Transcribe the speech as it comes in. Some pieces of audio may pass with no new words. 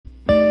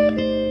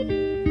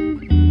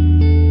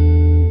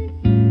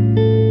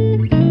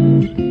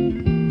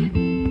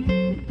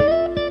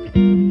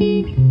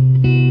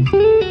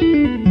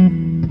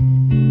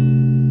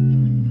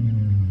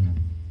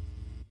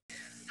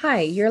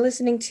You're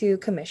listening to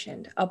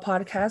Commissioned, a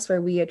podcast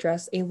where we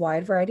address a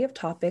wide variety of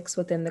topics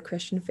within the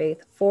Christian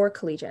faith for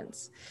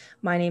collegians.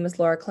 My name is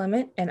Laura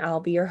Clement, and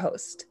I'll be your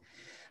host.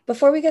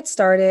 Before we get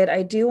started,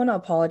 I do want to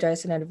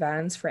apologize in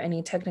advance for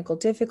any technical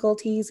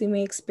difficulties we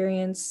may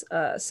experience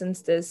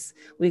since this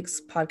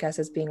week's podcast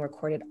is being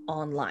recorded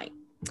online.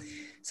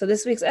 So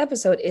this week's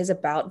episode is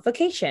about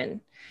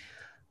vocation.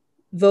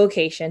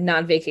 Vocation,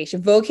 not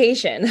vacation,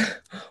 vocation.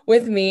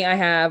 With me, I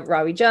have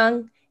Robby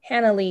Jung,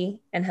 Hannah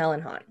Lee, and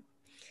Helen Han.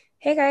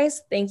 Hey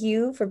guys, thank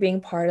you for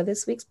being part of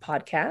this week's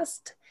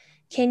podcast.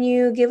 Can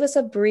you give us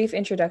a brief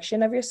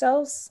introduction of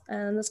yourselves?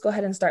 And let's go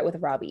ahead and start with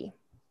Robby.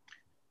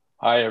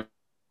 Hi,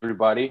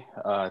 everybody.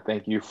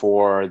 Thank you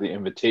for the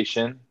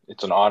invitation.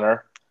 It's an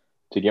honor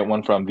to get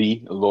one from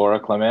the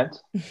Laura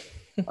Clement.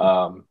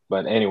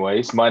 But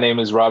anyways, my name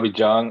is Robby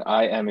Jung.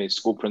 I am a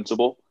school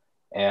principal,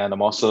 and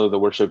I'm also the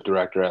worship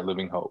director at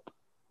Living Hope.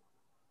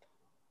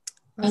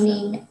 My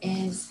name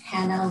is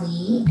Hannah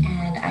Lee,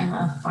 and I'm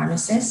a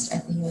pharmacist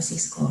at the USC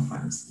School of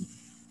Pharmacy.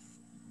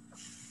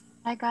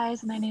 Hi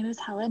guys, my name is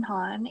Helen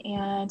Han,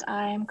 and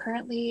I'm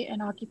currently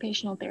an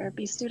occupational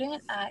therapy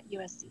student at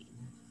USC.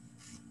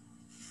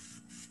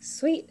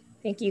 Sweet.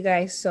 Thank you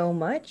guys so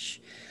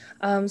much.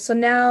 So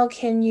now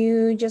can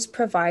you just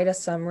provide a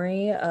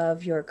summary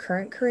of your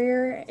current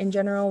career in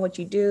general, what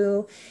you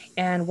do,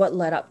 and what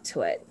led up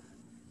to it?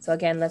 So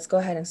again, let's go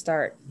ahead and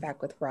start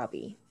back with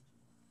Robby.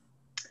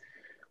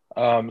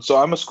 So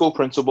I'm a school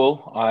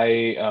principal.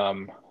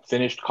 I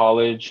finished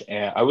college,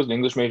 and I was an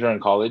English major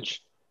in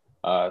college.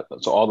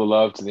 So all the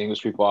love to the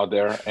English people out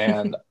there.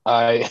 And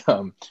I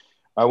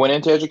went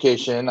into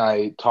education.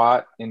 I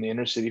taught in the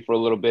inner city for a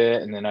little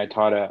bit, and then I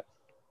taught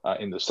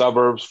in the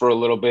suburbs for a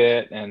little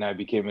bit, and I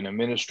became an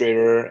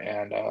administrator.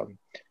 And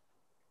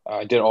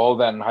I did all of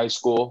that in the high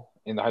school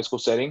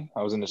setting.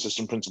 I was an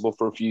assistant principal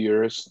for a few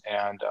years,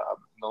 and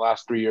in the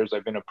last 3 years,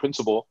 I've been a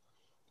principal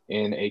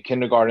in a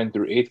kindergarten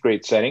through 8th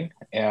grade setting.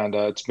 And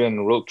it's been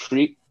a real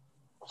treat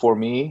for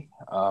me.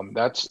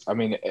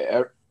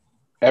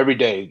 Every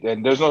day,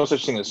 and there's no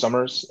such thing as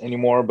summers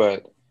anymore,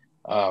 but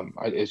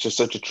it's just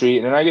such a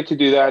treat. And I get to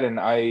do that.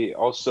 And I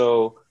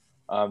also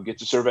get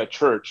to serve at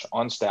church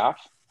on staff,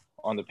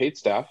 on the paid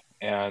staff.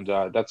 And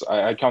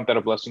I count that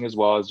a blessing as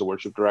well as the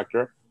worship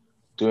director,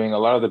 doing a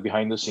lot of the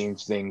behind the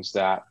scenes things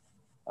that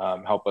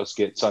help us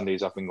get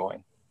Sundays up and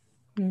going.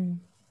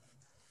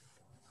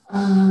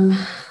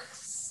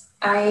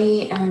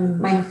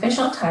 My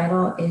official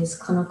title is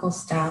clinical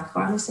staff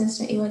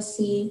pharmacist at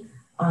USC.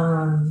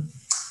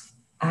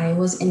 I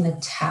was in the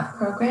TAP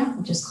program,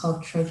 which is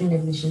called Trojan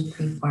Admission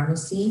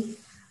Pre-Pharmacy.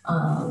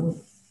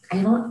 I'm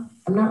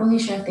not really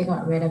sure if they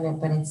got rid of it,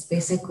 but it's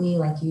basically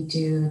like you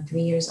do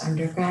 3 years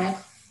undergrad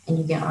and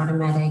you get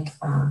automatic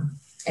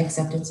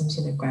acceptance into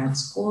the grad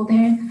school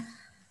there.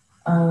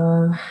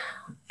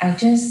 I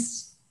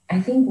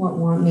think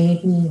what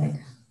made me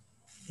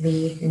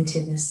lead into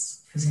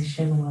this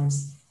position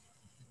was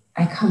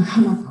I come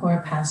from a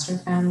poor pastor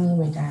family.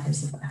 My dad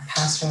is a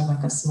pastor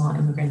of a small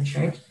immigrant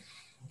church,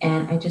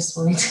 and I just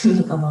wanted to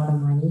make a lot of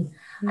money.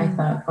 I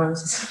thought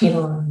pharmacists made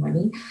a lot of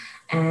money,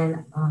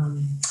 and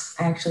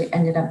I actually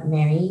ended up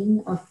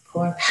marrying a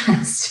poor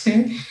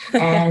pastor,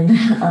 and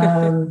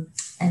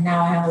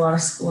now I have a lot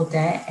of school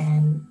debt,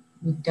 and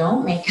we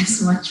don't make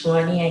as much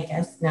money, I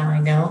guess. Now I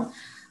know,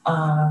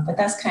 but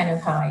that's kind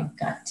of how I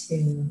got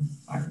to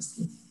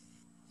pharmacy.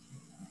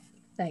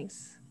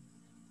 Thanks.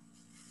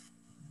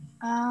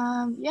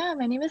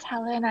 My name is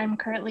Helen. I'm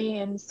currently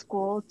in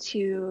school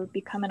to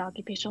become an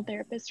occupational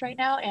therapist right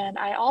now, and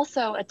I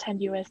also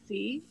attend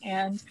USC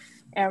and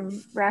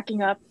am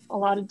racking up a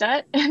lot of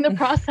debt in the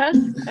process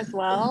as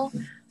well.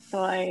 So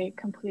I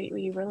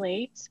completely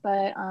relate.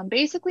 But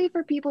basically,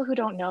 for people who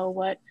don't know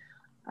what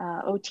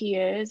OT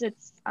is,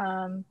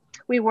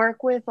 we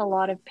work with a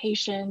lot of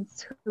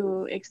patients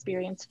who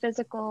experience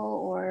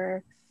physical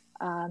or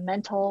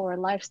mental or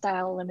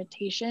lifestyle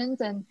limitations,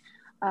 and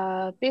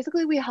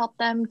basically we help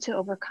them to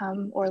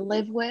overcome or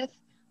live with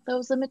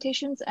those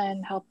limitations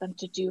and help them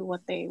to do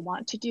what they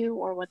want to do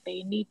or what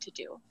they need to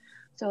do.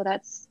 So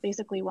that's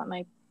basically what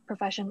my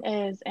profession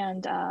is.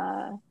 And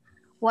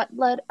what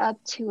led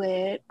up to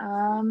it,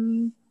 I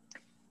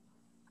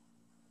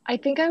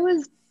think I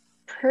was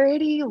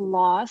pretty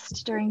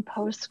lost during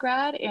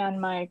post-grad,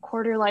 and my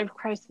quarter life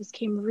crisis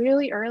came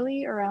really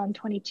early, around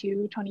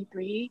 22,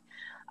 23.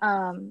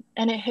 And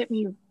it hit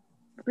me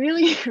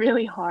really,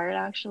 really hard,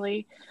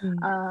 actually.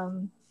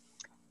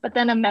 But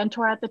then a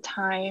mentor at the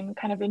time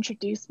kind of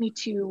introduced me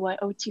to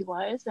what OT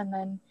was. And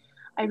then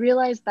I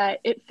realized that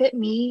it fit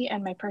me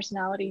and my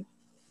personality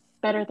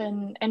better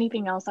than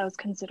anything else I was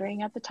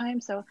considering at the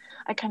time. So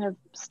I kind of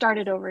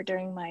started over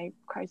during my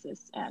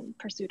crisis and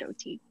pursued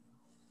OT.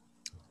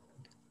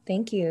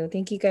 Thank you.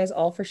 Thank you guys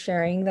all for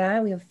sharing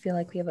that. We feel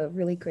like we have a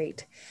really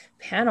great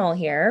panel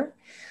here.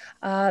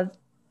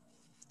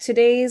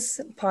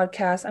 Today's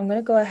podcast, I'm going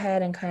to go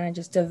ahead and kind of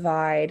just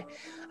divide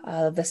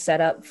the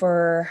setup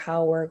for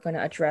how we're going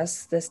to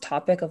address this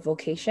topic of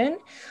vocation.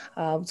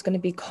 It's going to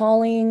be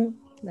calling,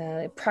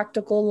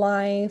 practical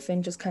life,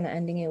 and just kind of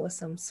ending it with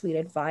some sweet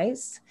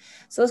advice.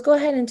 So let's go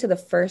ahead into the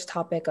first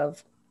topic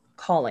of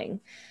calling.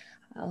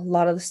 A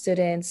lot of the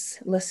students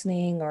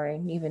listening, or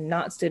even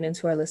not students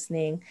who are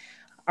listening,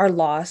 are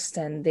lost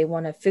and they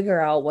want to figure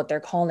out what their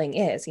calling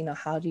is.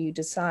 How do you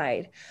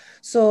decide?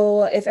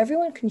 So if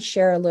everyone can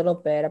share a little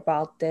bit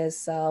about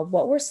this,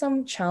 what were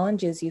some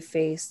challenges you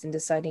faced in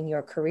deciding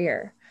your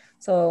career?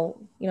 So,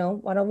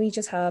 why don't we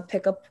just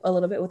pick up a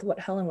little bit with what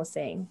Helen was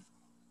saying?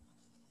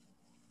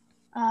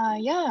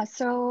 Yeah,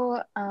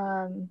 so,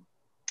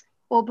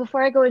 well,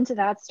 before I go into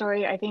that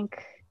story, I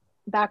think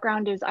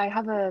background is I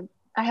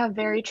have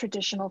very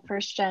traditional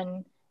first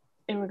gen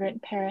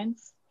immigrant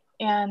parents,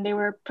 and they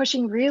were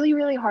pushing really,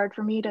 really hard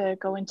for me to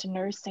go into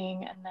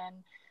nursing. And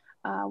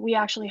then we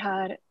actually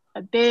had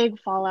a big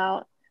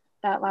fallout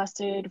that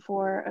lasted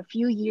for a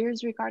few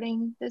years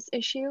regarding this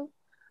issue.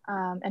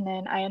 And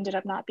then I ended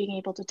up not being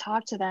able to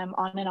talk to them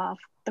on and off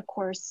the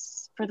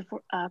course for the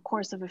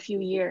course of a few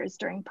years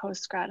during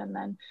post-grad. And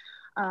then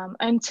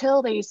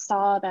until they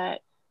saw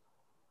that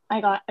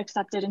I got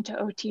accepted into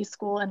OT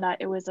school and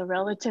that it was a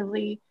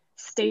relatively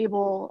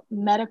stable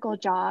medical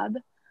job,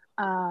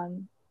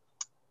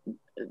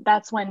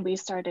 that's when we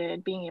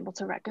started being able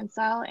to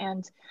reconcile.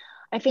 And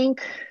I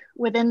think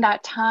within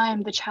that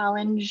time, the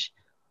challenge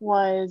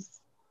was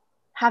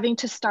having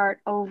to start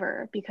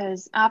over,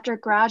 because after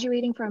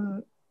graduating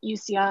from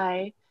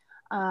UCI,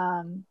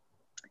 I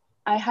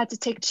had to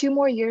take 2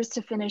 more years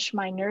to finish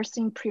my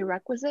nursing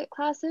prerequisite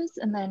classes.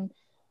 And then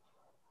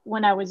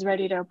when I was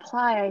ready to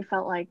apply, I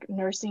felt like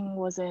nursing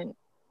wasn't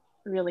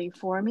really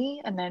for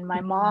me. And then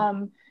my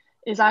mom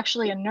is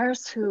actually a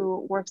nurse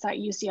who works at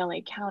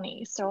UCLA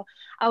County. So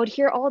I would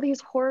hear all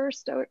these horror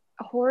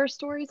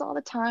stories all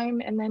the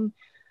time. And then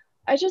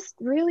I just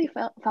really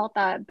felt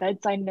that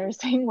bedside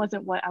nursing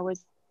wasn't what I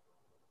was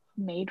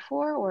made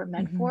for or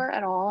meant for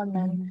at all. And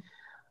then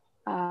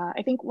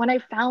I think when I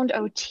found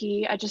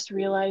OT, I just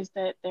realized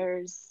that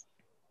there's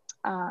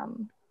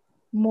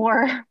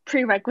more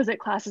prerequisite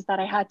classes that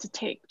I had to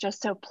take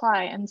just to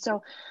apply. And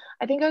so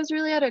I think I was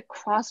really at a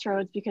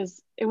crossroads,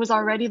 because it was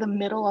already the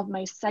middle of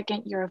my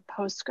second year of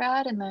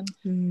post-grad. And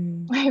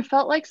then I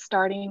felt like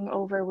starting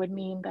over would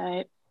mean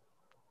that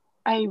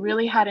I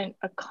really hadn't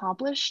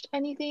accomplished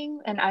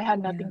anything, and I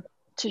had nothing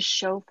to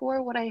show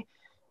for what I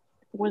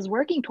was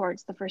working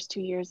towards the first 2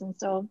 years. And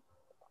so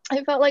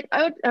I felt like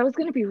I was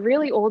going to be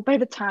really old by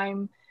the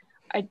time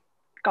I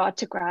got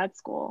to grad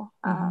school.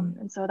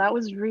 And so that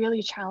was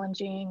really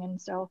challenging.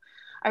 And so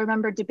I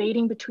remember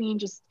debating between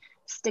just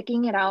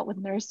sticking it out with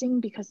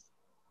nursing because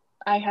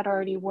I had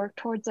already worked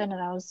towards it and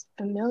I was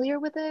familiar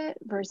with it,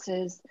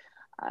 versus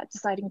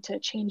deciding to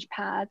change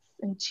paths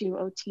into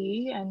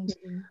OT and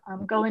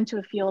go into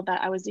a field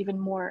that I was even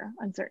more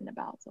uncertain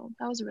about. So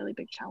that was a really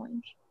big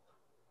challenge.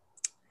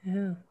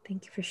 Yeah,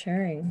 thank you for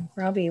sharing.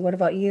 Robby, what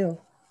about you?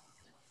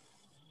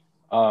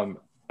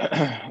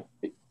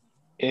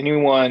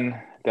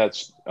 Anyone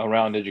that's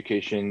around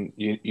education,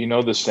 you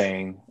know the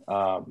saying,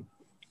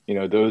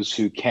 those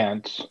who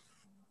can't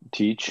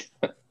teach.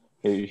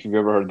 If you've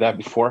ever heard that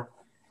before.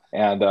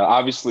 And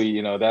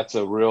obviously, that's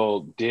a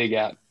real dig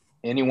at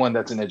anyone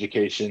that's in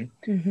education.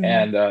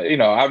 And,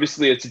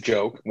 obviously it's a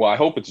joke. Well, I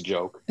hope it's a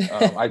joke.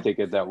 I take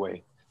it that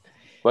way.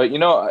 But,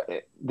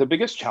 the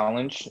biggest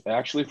challenge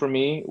actually for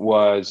me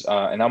was,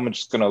 and I'm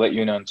just going to let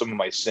you in on some of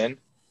my sin,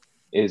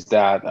 is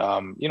that,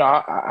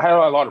 I have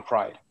a lot of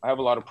pride. I have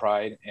a lot of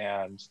pride.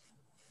 And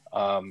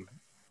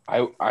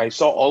I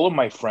saw all of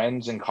my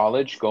friends in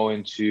college go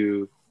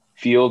into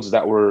fields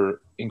that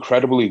were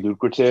incredibly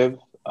lucrative,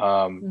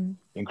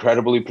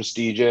 incredibly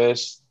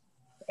prestigious,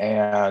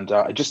 and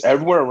just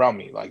everywhere around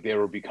me, like they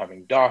were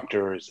becoming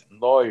doctors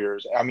and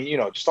lawyers. I mean,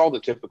 just all the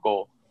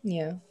typical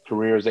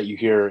careers that you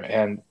hear.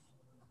 And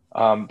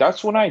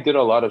that's when I did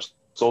a lot of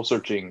soul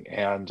searching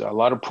and a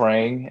lot of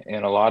praying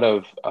and a lot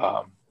of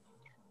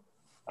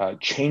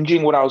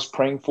changing what I was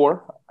praying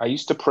for. I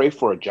used to pray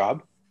for a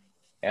job,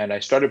 and I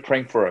started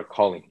praying for a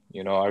calling.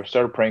 I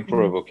started praying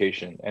for a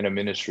vocation and a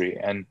ministry.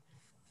 And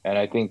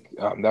I think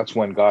that's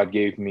when God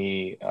gave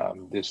me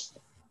this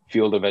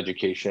field of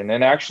education.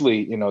 And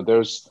actually,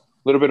 there's a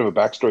little bit of a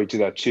backstory to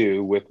that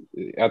too,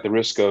 at the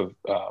risk of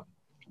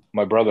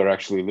my brother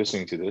actually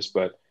listening to this.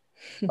 But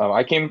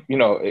I came,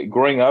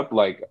 growing up,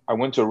 like I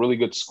went to a really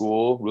good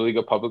school, really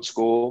good public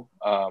school,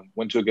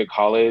 went to a good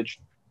college.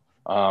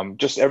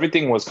 Just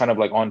everything was kind of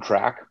like on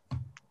track.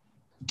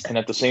 And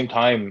at the same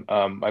time,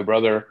 my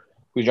brother,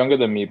 who's younger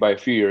than me by a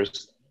few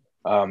years,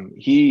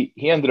 he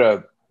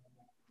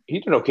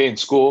did okay in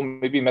school.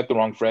 Maybe he met the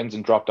wrong friends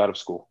and dropped out of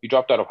school. He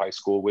dropped out of high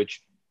school,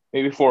 which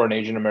maybe for an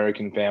Asian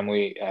American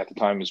family at the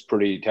time is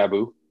pretty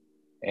taboo.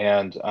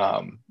 And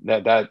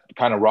that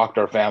kind of rocked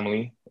our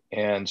family.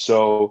 And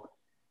so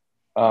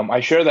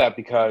I share that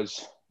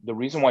because the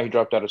reason why he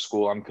dropped out of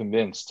school, I'm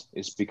convinced,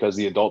 is because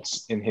the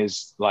adults in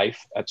his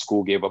life at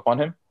school gave up on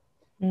him.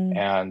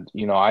 And,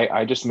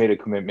 I just made a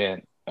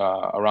commitment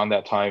around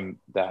that time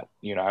that,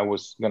 I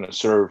was going to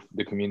serve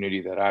the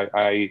community that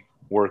I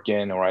work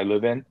in or I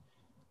live in.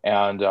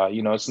 And,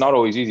 it's not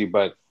always easy,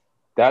 but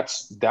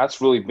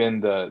that's really been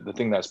the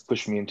thing that's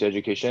pushed me into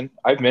education.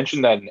 I've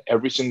mentioned that in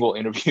every single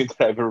interview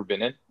that I've ever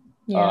been in.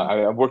 Yeah.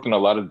 I've worked in a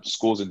lot of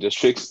schools and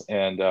districts,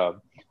 and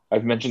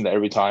I've mentioned that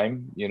every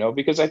time,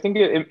 because I think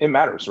it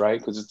matters, right?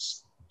 Because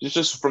it's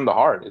just from the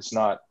heart. It's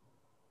not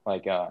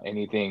like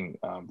anything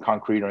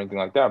concrete or anything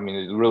like that. I mean,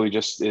 it really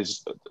just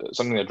is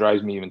something that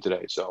drives me even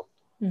today. So,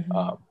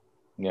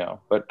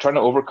 but trying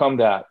to overcome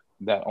that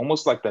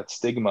almost like that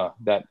stigma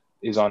that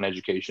is on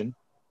education,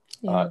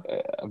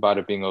 about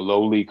it being a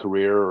lowly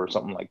career or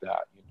something like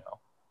that,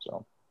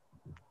 so.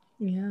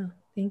 Yeah,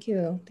 thank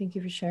you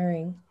for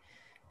sharing.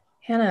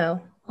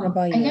 Hannah, what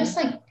about you? I guess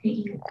like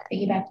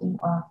piggybacking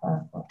off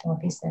of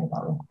what they said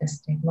about like the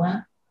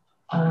stigma,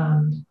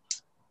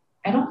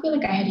 I don't feel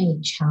like I had any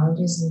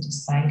challenges in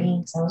deciding,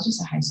 because I was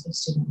just a high school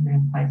student when I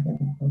applied for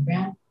the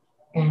program.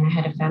 And I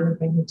had a family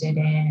friend who did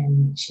it,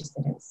 and she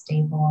said it's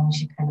stable, and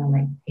she kind of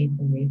like paved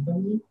the way for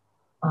me.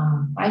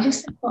 I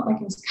just felt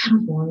like it was kind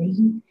of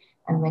boring.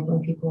 And like when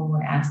people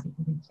would ask me,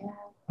 like, yeah,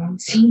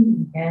 pharmacy,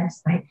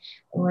 yes, like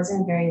it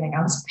wasn't very like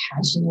I was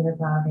passionate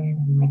about it.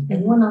 And like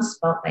everyone else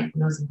felt like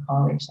when I was in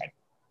college, like,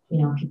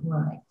 people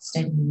were like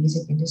studying the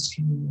music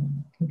industry or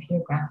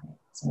computer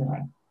graphics or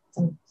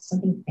like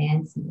something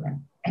fancy. Like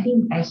I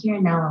think I hear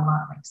now a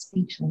lot like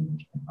speech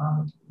language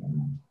pathology, and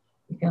like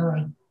I feel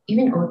like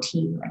even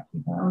OT, like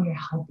people, oh, you're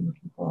helping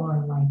people,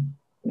 and like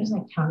there's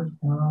like counting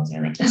pills,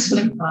 or like that's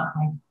what I thought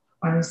like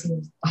pharmacy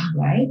was,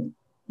 right?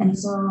 And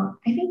so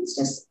I think it's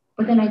just,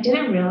 but then I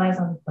didn't realize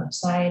on the flip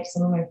side,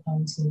 some of my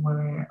friends who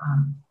were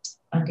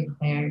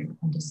undeclared,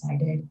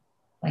 undecided,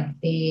 like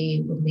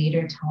they would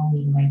later tell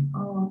me like,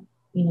 oh,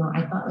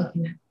 I thought like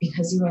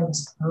because you were in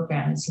this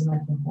program, it seemed like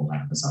your whole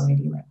life was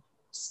already like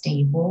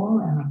stable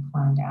and like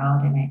planned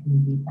out, and I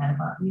believe that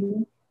about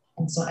you.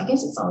 And so I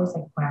guess it's always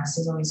like grass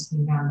is always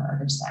coming down the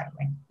other side.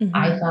 Like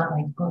I thought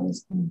like, oh,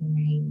 this kind of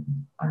boring.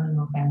 I don't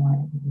know if I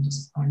want everything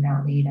just planned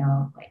out, laid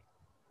out, like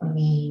for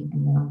me.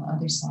 And then on the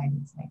other side,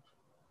 it's like,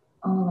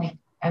 oh, like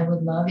I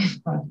would love if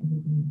like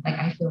everything, like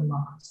I feel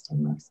lost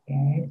and like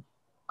scared.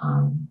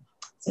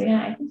 So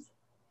yeah, I guess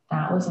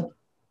that was like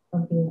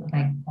something like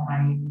that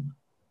I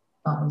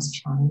thought was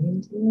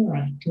challenging to me.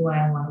 Like, do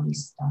I want to be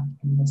stuck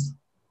in this?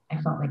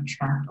 I felt like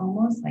trapped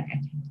almost, like I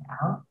can't get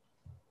out.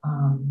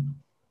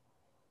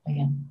 But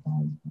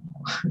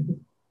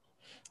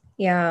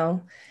yeah,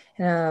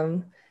 yeah.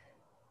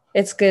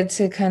 It's good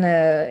to kind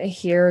of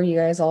hear you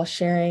guys all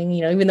sharing,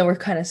 even though we're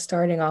kind of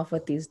starting off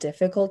with these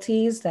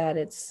difficulties, that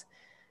it's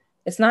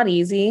not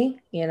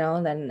easy,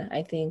 then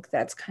I think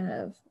that's kind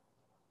of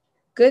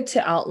good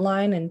to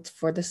outline, and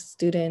for the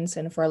students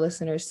and for our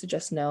listeners to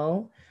just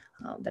know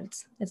that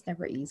it's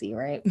never easy,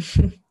 right?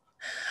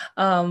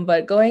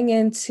 But going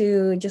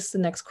into just the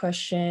next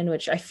question,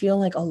 which I feel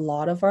like a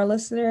lot of our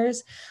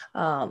listeners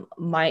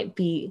might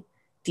be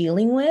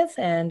dealing with,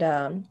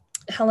 and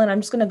Helen, I'm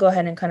just going to go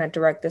ahead and kind of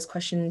direct this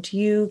question to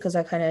you, because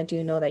I kind of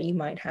do know that you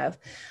might have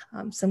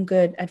some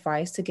good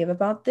advice to give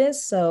about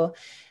this. So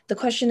the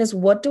question is,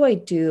 what do I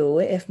do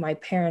if my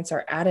parents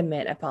are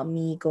adamant about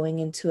me going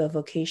into a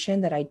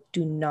vocation that I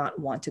do not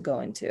want to go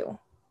into?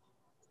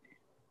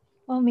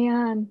 Oh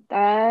man,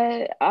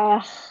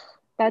 that's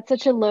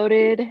such a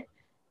loaded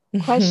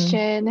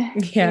question.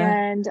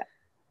 Yeah. And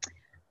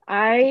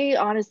I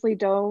honestly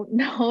don't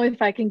know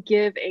if I can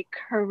give a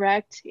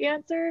correct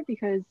answer,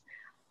 because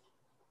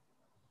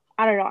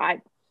I don't know,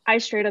 I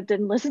straight up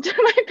didn't listen to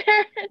my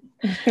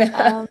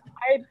parents.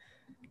 I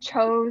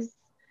chose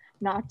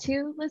not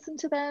to listen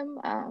to them.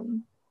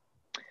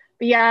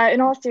 But yeah,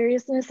 in all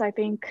seriousness, I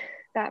think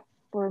that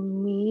for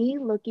me,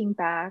 looking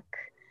back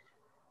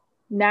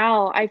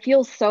now, I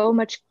feel so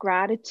much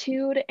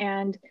gratitude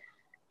and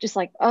just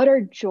like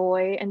utter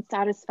joy and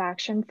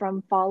satisfaction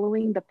from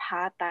following the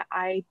path that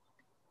I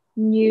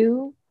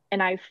knew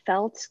and I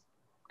felt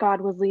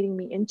God was leading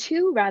me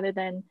into, rather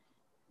than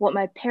what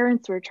my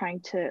parents were trying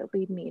to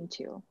lead me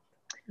into.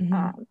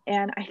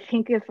 And I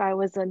think if I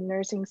was a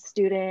nursing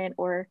student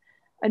or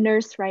a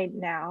nurse right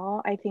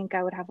now, I think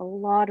I would have a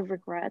lot of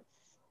regrets.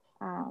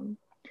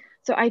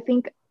 So I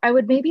think I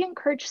would maybe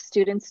encourage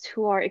students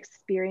who are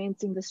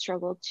experiencing the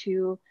struggle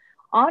to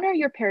honor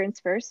your parents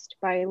first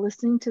by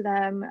listening to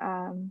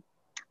them,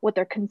 what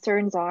their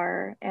concerns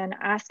are, and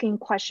asking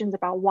questions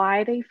about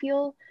why they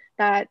feel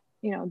that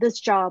this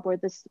job or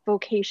this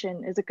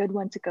vocation is a good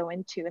one to go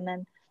into, and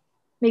then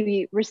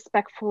maybe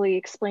respectfully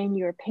explain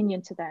your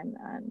opinion to them.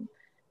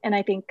 And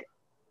I think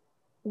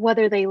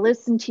whether they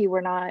listen to you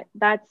or not,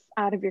 that's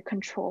out of your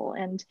control.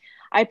 And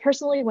I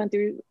personally went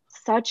through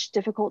such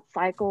difficult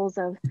cycles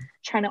of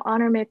trying to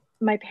honor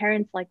my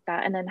parents like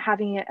that, and then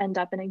having it end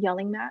up in a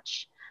yelling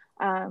match.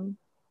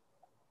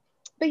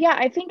 But yeah,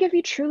 I think if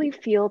you truly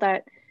feel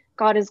that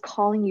God is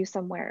calling you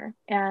somewhere,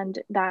 and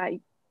that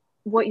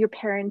what your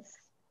parents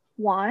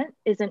want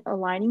isn't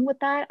aligning with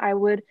that, I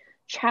would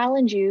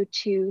challenge you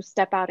to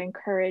step out in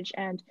courage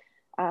and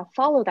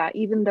follow that,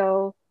 even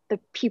though the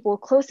people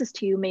closest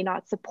to you may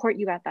not support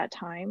you at that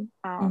time.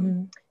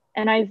 And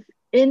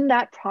in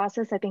that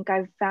process, I think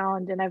I've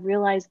found and I've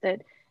realized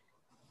that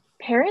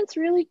parents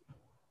really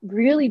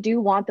really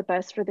do want the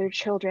best for their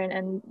children,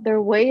 and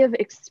their way of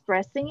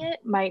expressing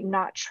it might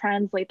not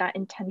translate that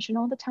intention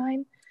all the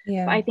time. But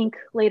Yeah. I think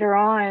later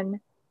on,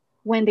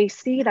 when they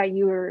see that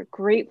you are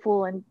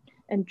grateful and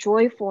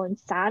joyful and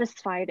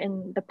satisfied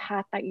in the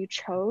path that you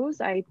chose,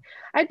 I'd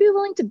be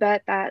willing to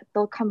bet that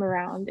they'll come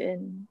around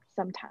in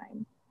some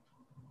time.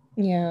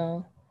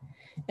 Yeah.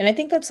 And I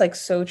think that's like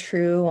so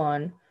true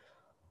on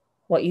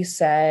what you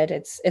said.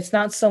 It's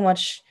not so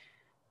much,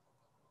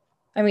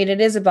 I mean,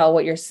 it is about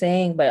what you're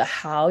saying, but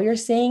how you're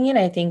saying it.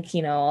 I think,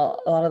 you know,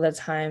 a lot of the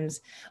times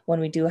when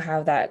we do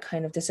have that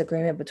kind of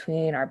disagreement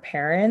between our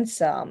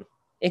parents,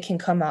 it can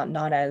come out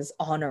not as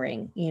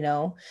honoring, you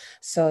know?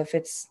 So if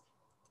it's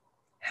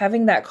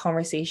having that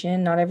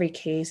conversation, not every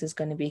case is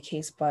going to be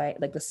case by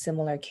like the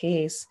similar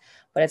case,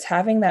 but it's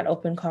having that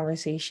open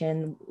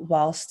conversation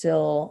while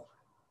still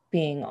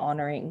being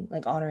honoring,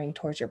 like honoring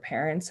towards your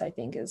parents, I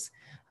think is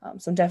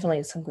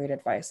definitely some great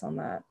advice on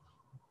that.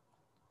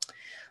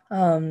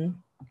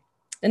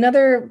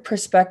 Another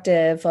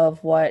perspective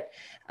of what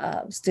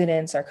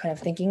students are kind of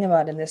thinking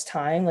about in this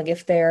time, like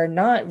if they're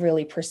not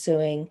really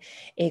pursuing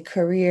a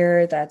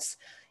career that's,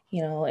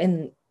 you know,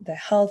 in the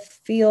health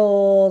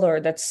field or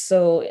that's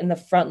so in the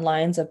front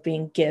lines of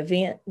being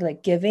giving,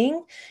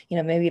 you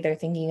know, maybe they're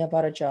thinking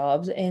about a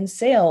job in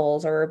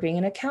sales or being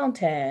an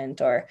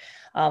accountant or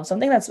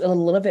something that's a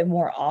little bit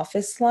more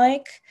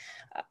office-like.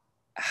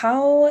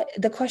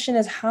 The question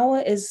is, how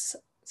is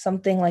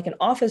something like an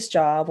office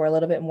job or a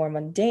little bit more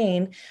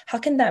mundane, how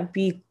can that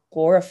be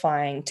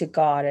glorifying to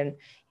God? And,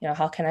 you know,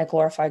 how can I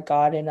glorify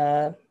God in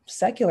a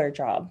secular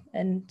job?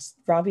 And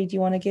Robby, do you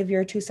want to give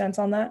your 2 cents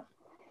on that?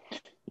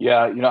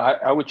 Yeah, you know,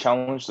 I would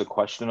challenge the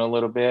question a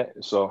little bit.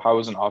 So how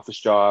is an office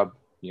job,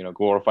 you know,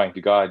 glorifying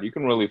to God? You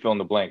can really fill in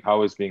the blank.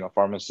 How is being a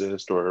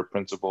pharmacist or a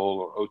principal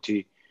or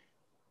OT,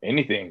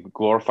 anything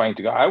glorifying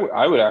to God?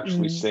 I would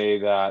actually say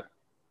that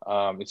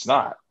it's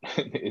not.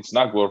 It's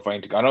not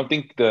glorifying to God. I don't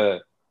think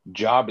the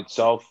job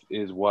itself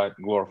is what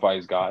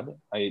glorifies God.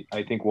 I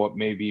think what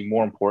may be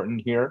more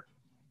important here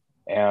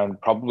and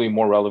probably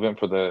more relevant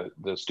for the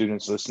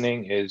students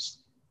listening is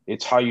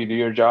it's how you do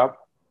your job.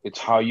 It's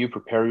how you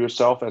prepare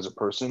yourself as a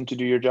person to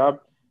do your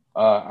job.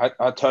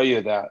 I'll tell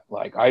you that,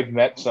 like, I've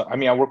met some, I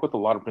mean, I work with a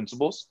lot of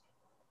principals,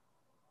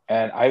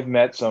 and I've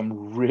met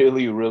some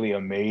really, really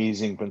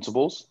amazing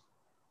principals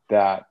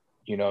that,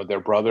 you know, they're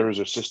brothers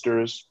or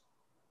sisters.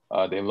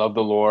 They love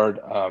the Lord.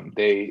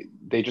 They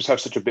just have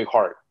such a big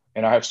heart,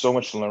 and I have so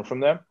much to learn from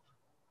them.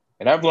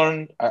 And I've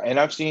learned, and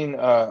I've seen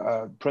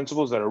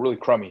principals that are really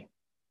crummy,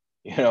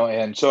 you know,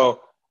 and so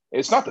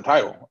it's not the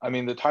title. I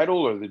mean, the title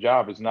or the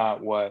job is not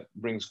what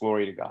brings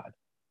glory to God.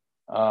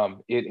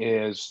 It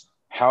is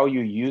how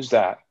you use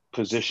that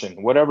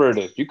position, whatever it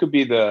is. You could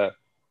be the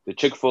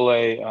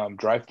Chick-fil-A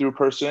drive-through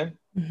person.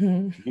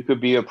 Mm-hmm. You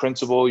could be a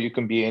principal. You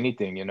can be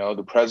anything, you know,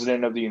 the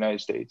president of the United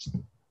States.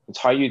 It's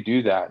how you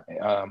do that.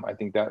 I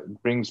think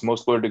that brings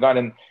most glory to God.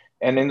 And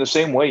in the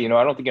same way, you know,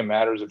 I don't think it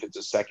matters if it's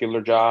a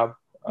secular job.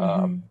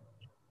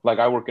 Like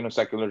I work in a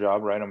secular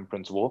job, right? I'm a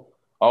principal.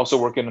 I also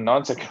work in a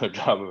non-secular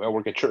job. I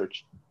work at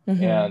church.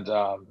 And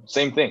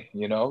same thing,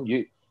 you know,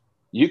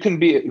 you can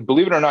be,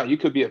 believe it or not, you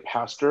could be a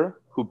pastor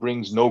who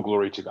brings no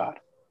glory to God,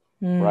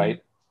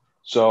 right?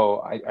 So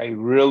I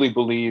really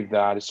believe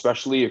that,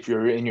 especially if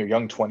you're in your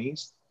young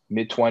 20s,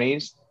 mid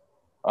 20s,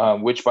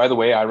 which, by the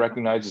way, I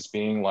recognize as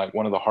being like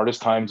one of the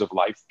hardest times of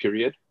life,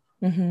 period.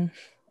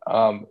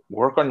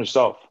 Work on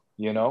yourself,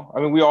 you know?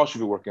 I mean, we all should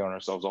be working on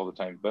ourselves all the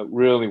time, but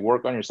really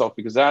work on yourself,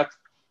 because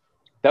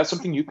that's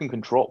something you can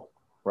control,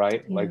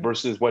 right? Yeah. Like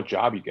versus what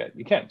job you get.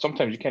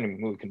 Sometimes you can't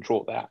even really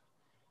control that.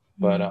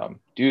 But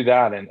do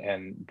that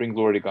and bring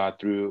glory to God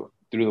through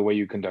the way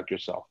you conduct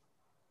yourself.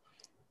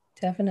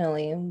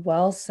 Definitely.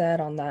 Well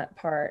said on that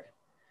part.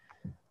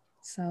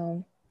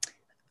 So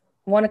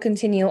I want to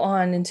continue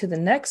on into the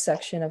next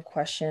section of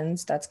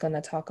questions that's going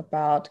to talk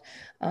about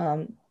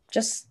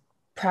just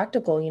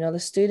practical, you know, the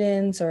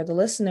students or the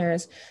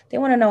listeners, they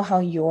want to know how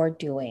you're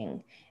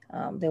doing.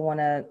 They want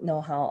to know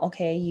how,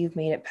 okay, you've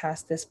made it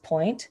past this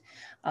point.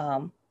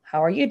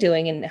 How are you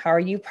doing, and how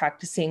are you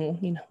practicing,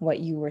 you know, what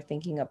you were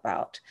thinking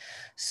about?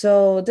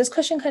 So this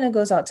question kind of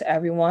goes out to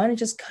everyone.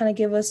 Just kind of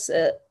give us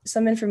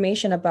some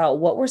information about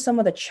what were some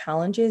of the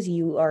challenges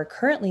you are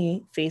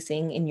currently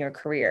facing in your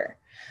career.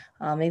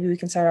 Maybe we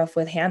can start off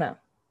with Hannah.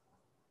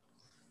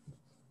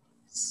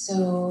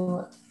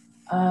 So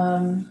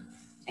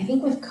I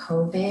think with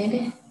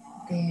COVID,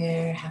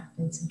 there have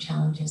been some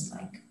challenges,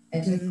 like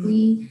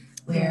physically,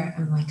 where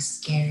I'm like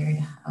scared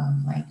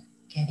of like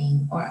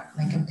getting, or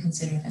like I'm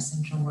considered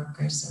essential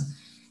worker. So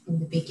in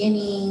the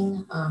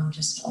beginning,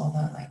 just all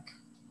the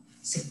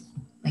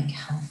like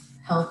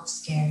health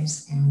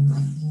scares and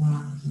like being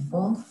around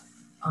people.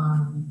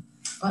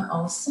 But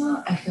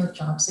also I feel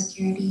job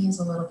security is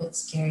a little bit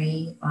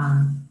scary.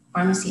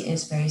 Pharmacy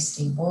is very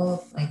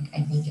stable. Like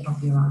I think it'll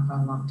be around for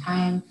a long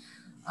time.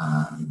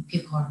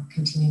 People are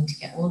continuing to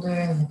get older,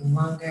 living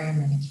longer,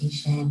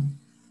 medication.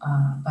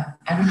 But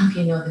I don't know if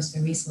you know this,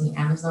 but recently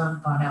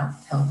Amazon bought out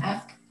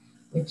PillPack,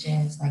 which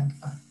is like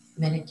a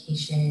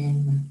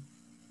medication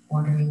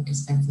ordering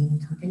dispensing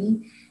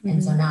company.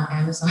 And so now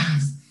Amazon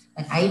is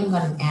like, I even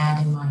got an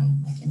ad in my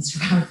like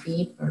Instagram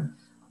feed for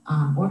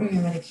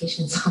ordering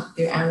medications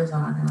through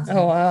Amazon. And I was like,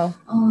 wow.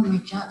 Oh, my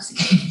job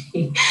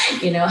security,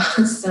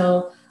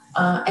 So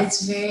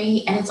it's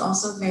it's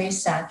also very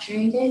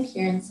saturated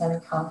here in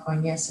Southern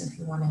California. So if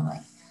you want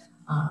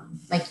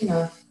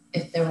to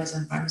if there was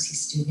a pharmacy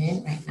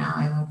student right now,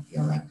 I would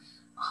feel like,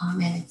 oh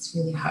man, it's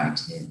really hard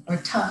or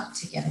tough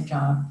to get a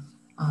job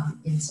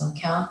in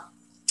SoCal.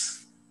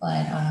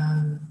 But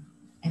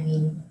I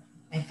mean,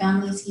 my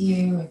family's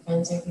here, my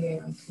friends are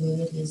here, my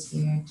community is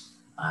here.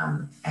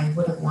 I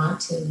wouldn't want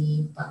to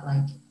leave, but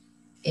like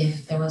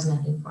if there was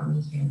nothing for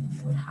me here, then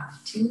I would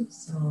have to.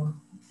 So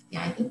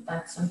yeah, I think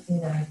that's something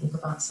that I think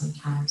about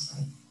sometimes.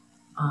 Like,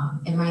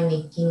 am I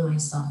making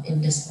myself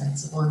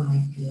indispensable in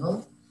my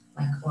field?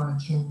 Like, or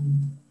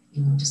can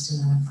just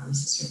another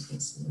pharmacist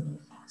replace me really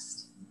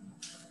fast?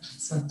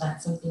 So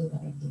that's something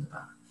that I think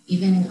about.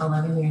 Even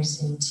 11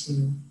 years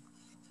into,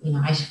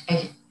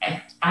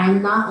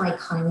 I'm not like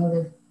climbing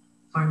the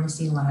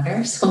pharmacy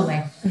ladder. So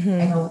like,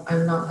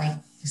 I'm not like,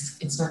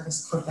 it's not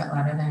this corporate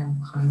ladder that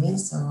I'm climbing.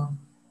 So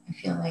I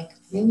feel like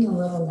maybe a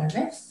little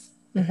nervous,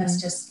 but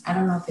that's just, I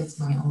don't know if it's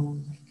my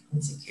own like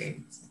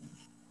insecurities.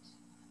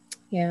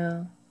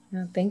 Yeah.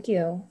 Thank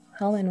you.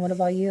 Helen, what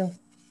about you?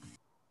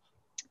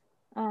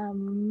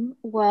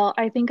 Well,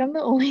 I think I'm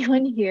the only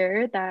one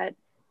here that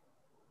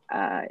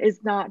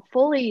is not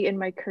fully in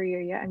my career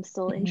yet. I'm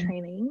still in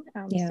training.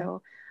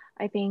 So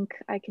I think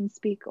I can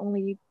speak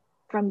only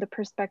from the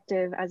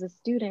perspective as a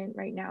student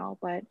right now.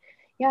 But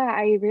yeah,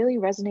 I really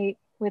resonate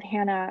with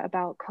Hannah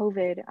about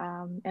COVID.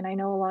 And I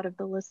know a lot of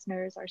the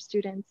listeners are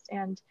students.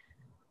 And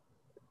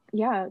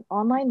yeah,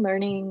 online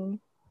learning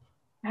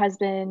has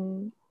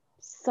been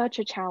such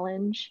a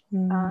challenge.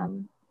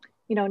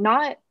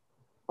 Not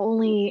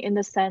only in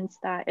the sense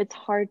that it's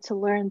hard to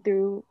learn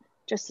through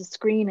just a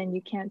screen and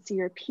you can't see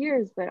your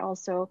peers, but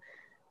also,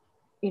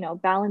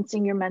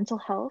 balancing your mental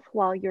health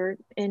while you're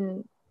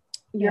in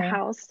your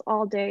house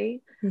all day,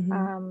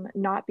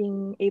 not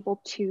being able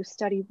to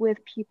study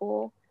with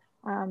people,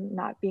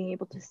 not being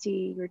able to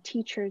see your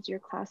teachers, your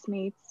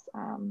classmates,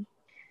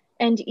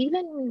 and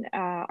even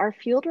our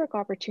fieldwork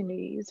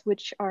opportunities,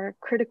 which are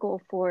critical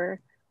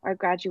for our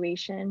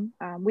graduation.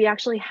 We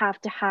actually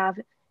have to have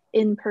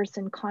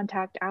in-person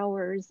contact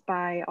hours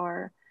by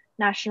our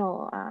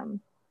National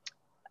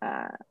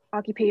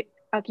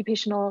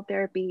Occupational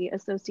Therapy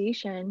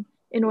Association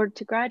in order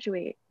to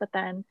graduate. But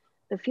then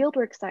the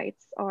fieldwork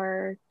sites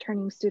are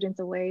turning students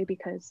away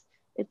because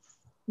it's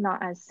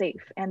not as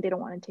safe and they don't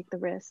want to take the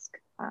risk.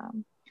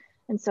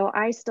 And so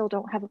I still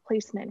don't have a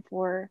placement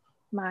for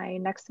my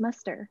next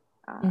semester,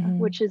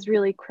 which is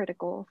really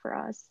critical for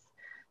us.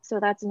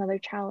 So that's another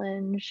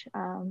challenge.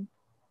 And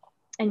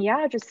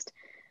yeah, just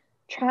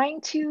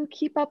trying to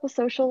keep up a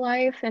social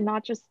life and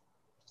not just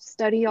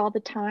study all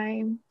the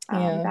time,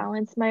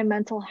 balance my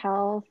mental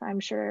health. I'm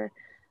sure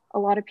a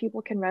lot of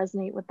people can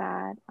resonate with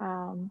that.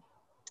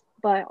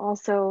 But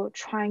also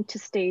trying to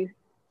stay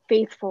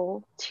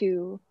faithful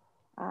to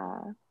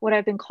what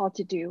I've been called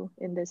to do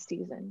in this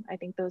season. I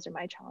think those are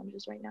my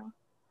challenges right now.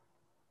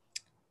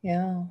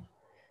 Yeah.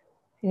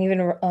 And even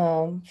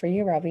for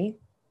you, Robby?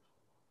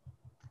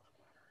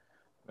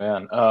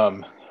 Man,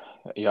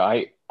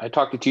 I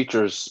talk to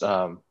teachers,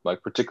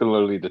 like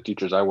particularly the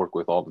teachers I work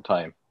with all the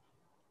time.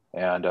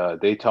 And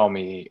they tell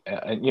me,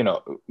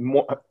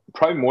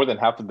 probably more than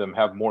half of them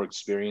have more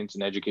experience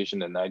in education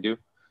than I do.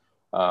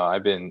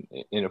 I've been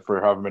in it for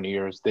however many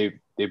years. They've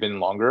been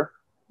longer,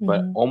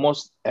 but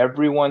almost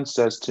everyone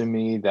says to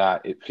me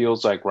that it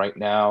feels like right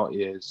now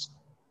it's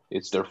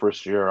their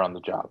first year on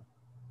the job.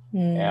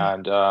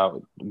 And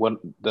what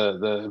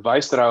the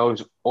advice that I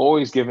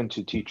always given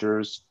to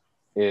teachers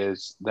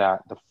is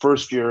that the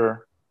first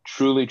year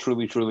truly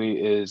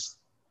is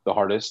the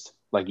hardest.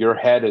 Like your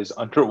head is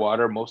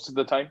underwater most of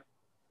the time.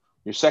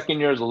 Your second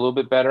year is a little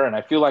bit better. And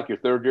I feel like your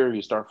third year,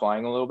 you start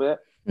flying a little bit.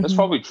 That's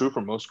probably true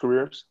for most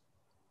careers.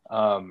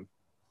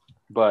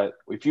 But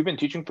if you've been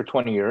teaching for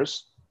 20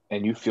 years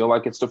and you feel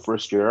like it's the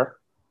first year,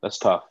 that's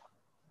tough.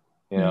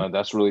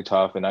 That's really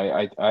tough. And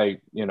I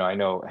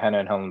know Hannah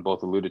and Helen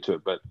both alluded to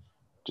it, but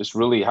just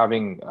really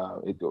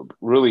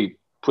really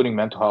putting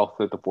mental health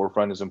at the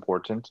forefront is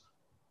important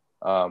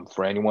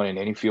for anyone in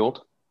any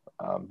field,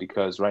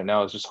 because right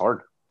now it's just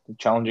hard. It's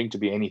challenging to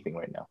be anything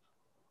right now.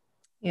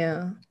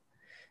 Yeah,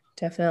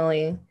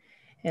 definitely.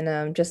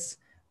 And just,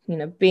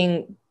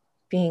 being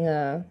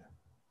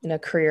in a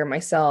career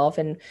myself,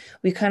 and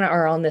we kind of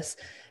are on this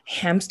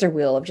hamster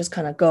wheel of just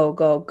kind of go,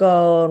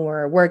 and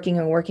we're working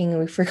and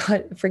we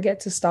forget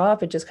to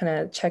stop and just kind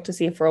of check to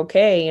see if we're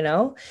okay,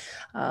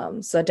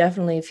 so I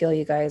definitely feel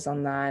you guys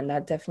on that, and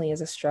that definitely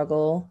is a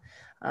struggle.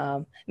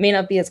 May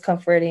not be as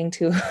comforting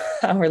to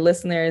our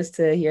listeners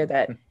to hear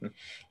that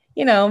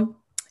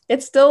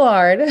it's still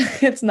hard.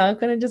 It's not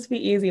going to just be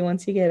easy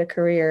once you get a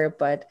career,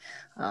 but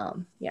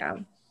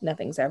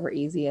nothing's ever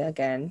easy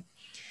again.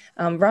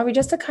 Robbie,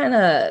 just to kind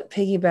of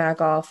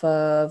piggyback off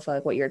of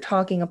like what you're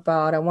talking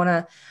about, I want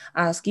to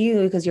ask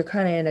you, because you're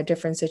kind of in a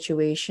different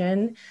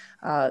situation,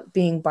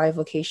 being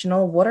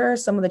bivocational. What are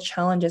some of the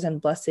challenges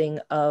and blessing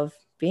of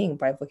being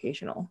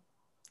bivocational?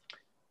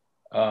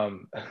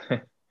 Um,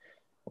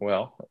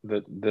 well,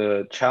 the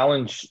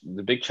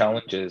big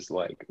challenge is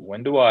like,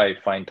 when do I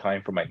find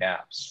time for my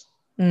naps?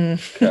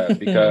 Mm.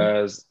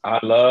 Because I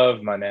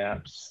love my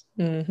naps.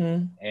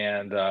 Hmm.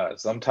 And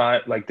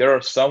sometimes, like, there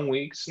are some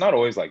weeks, not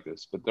always like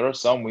this, but there are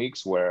some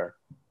weeks where,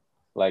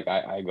 like,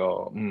 I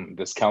go,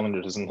 this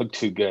calendar doesn't look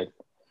too good.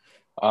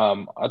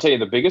 I'll tell you,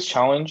 the biggest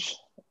challenge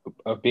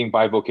of being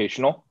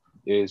bivocational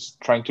is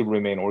trying to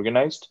remain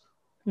organized.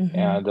 Hmm.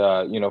 And,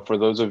 for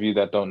those of you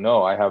that don't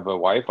know, I have a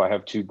wife, I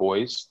have two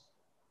boys,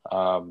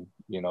 12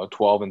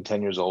 and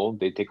 10 years old.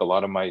 They take a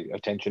lot of my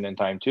attention and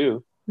time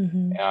too.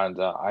 Hmm.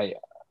 And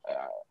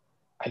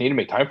I need to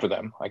make time for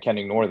them. I can't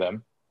ignore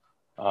them.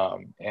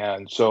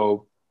 And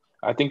so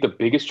I think the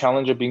biggest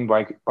challenge of being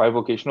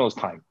bivocational is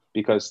time,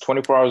 because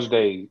 24 hours a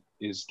day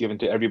is given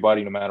to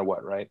everybody no matter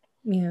what, right?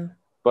 Yeah.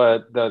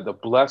 But the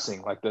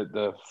blessing, like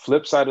the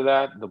flip side of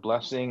that, the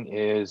blessing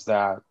is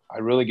that I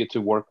really get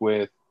to work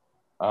with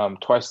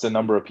twice the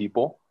number of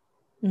people.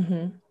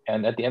 Hmm.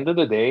 And at the end of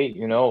the day,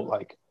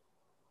 like,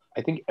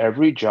 I think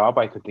every job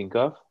I could think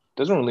of,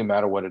 doesn't really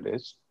matter what it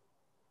is.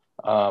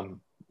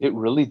 It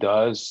really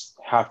does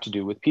have to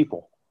do with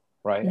people,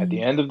 right? At the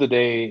Hmm. end of the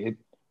day, it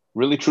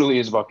really truly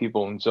is about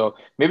people. And so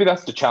maybe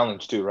that's the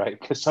challenge too, right?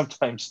 Because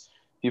sometimes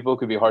people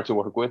could be hard to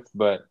work with,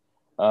 but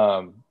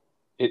um,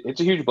 it's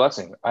a huge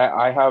blessing.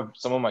 I have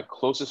some of my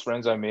closest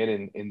friends I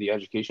made in the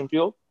education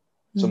field,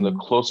 some of the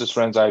Hmm. closest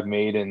friends I've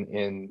made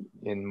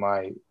in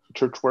my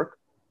church work.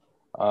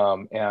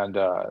 And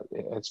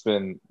it's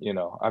been,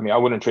 I mean, I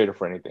wouldn't trade it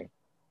for anything.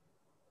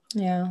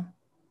 Yeah.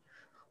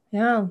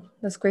 Yeah.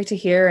 That's great to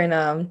hear.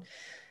 And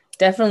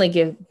definitely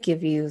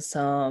give you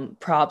some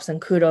props and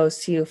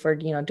kudos to you for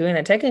doing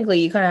it. Technically,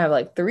 you kind of have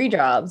like three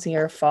jobs: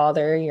 your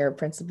father, your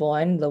principal,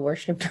 and the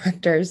worship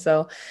director.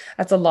 So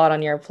that's a lot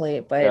on your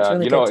plate, but it's Yeah,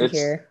 really good to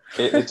hear.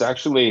 it's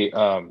actually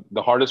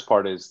the hardest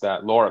part is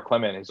that Laura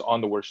Clement is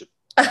on the worship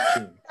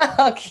team.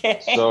 So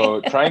Okay.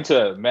 trying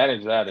to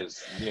manage that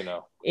is,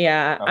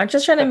 Yeah, uh, I'm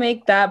just trying to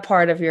make that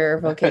part of your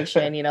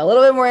vocation, a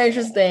little bit more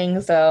interesting.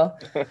 So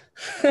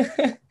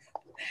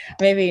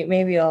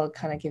maybe I'll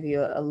kind of give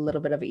you a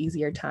little bit of an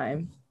easier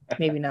time.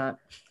 Maybe not.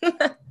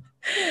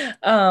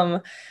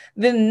 um,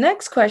 the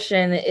next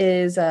question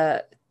is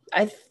I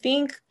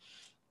think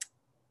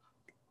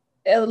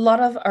a lot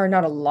of, or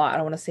not a lot, I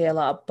don't want to say a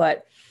lot,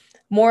 but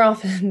more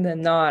often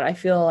than not, I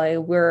feel like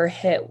we're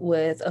hit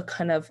with a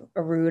kind of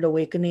a rude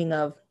awakening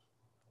of,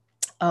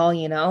 oh,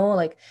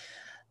 like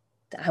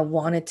I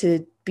wanted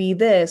to be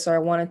this or I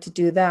wanted to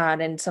do that.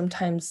 And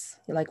sometimes,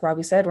 like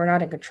Robbie said, we're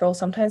not in control.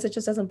 Sometimes it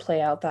just doesn't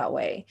play out that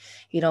way.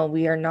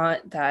 We are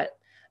not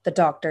the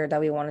doctor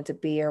that we wanted to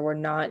be, or we're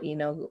not,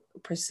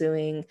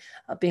 pursuing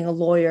being a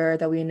lawyer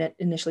that we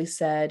initially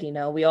said.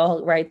 We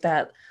all write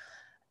that.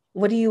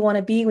 What do you want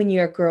to be when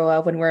you grow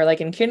up? When we're like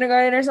in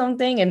kindergarten or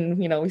something, and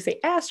we say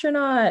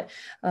astronaut,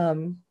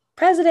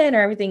 president,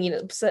 or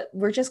everything. So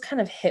we're just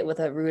kind of hit with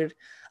a rude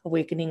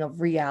awakening of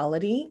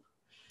reality.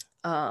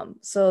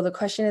 So the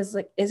question is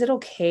like, is it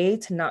okay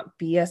to not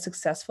be as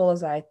successful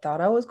as I thought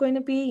I was going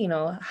to be?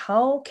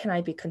 How can I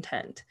be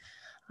content?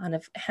 And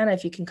if Hannah,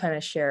 if you can kind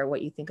of share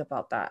what you think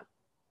about that.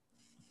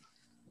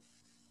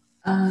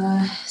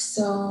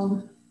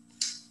 So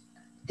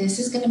this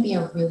is going to be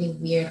a really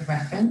weird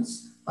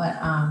reference, but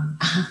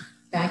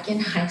back in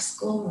high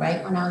school,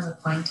 right when I was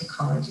applying to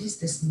colleges,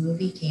 this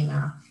movie came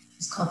out.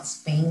 It's called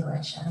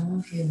Spanglish. I don't know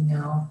if you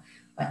know,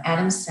 but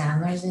Adam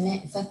Sandler's in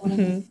it. It's like one of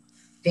the Mhm.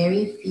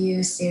 very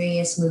few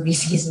serious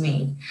movies he's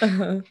made.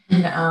 Uh-huh.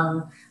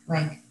 And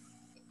like,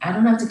 I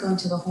don't have to go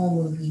into the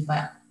whole movie,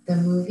 but the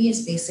movie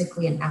is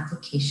basically an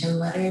application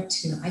letter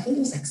to, I think it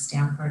was like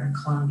Stanford or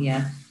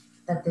Columbia,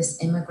 that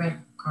this immigrant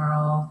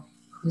girl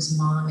whose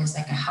mom is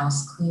like a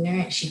house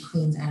cleaner, she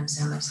cleans Adam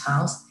Sandler's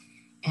house.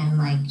 And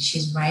like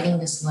she's writing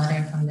this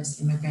letter from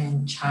this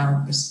immigrant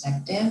child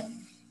perspective.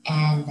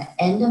 And the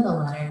end of the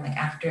letter, like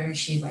after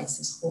she writes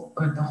this whole,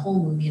 or the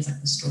whole movie is like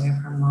the story of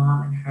her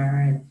mom and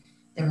her and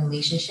the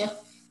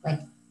relationship. Like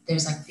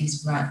there's like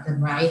the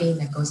writing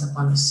that goes up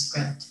on the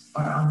script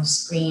or on the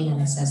screen,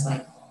 and it says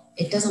like,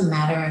 it doesn't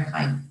matter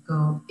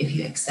if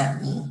you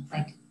accept me,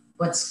 like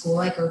what school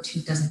I go to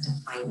doesn't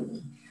define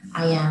me.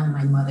 I am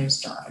my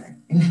mother's daughter.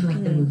 And then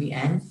like the Mm. movie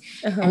ends.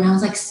 And Uh-huh. I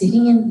was like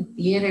sitting in the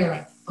theater,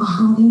 like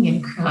bawling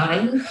and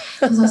crying.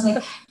 Because I was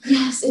like,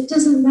 yes, it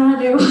doesn't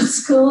matter what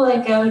school I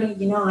go to,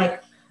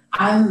 like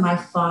I'm my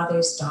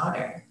father's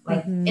daughter.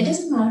 Like it Mhm.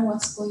 doesn't matter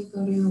what school you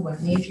go to,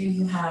 what major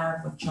you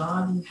have, what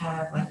job you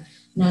have, like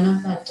none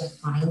of that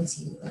defines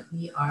you. Like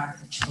we are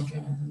the children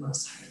of the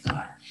Most High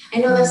God. I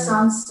know that Mm.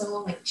 sounds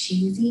so like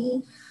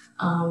cheesy.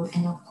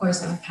 And of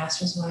course I'm a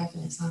pastor's wife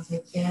and it sounds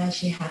like, yeah,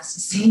 she has to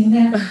say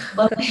that.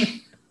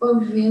 But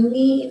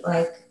really,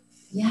 like,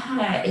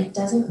 yeah, it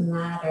doesn't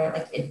matter.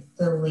 Like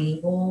the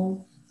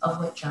label of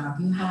what job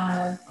you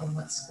have or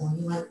what school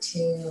you went to,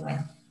 like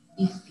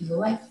you feel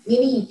like,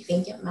 maybe you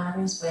think it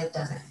matters, but it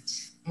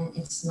doesn't. And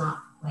it's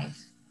not like,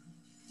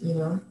 you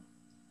know,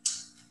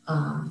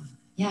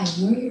 yeah,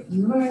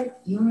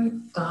 you're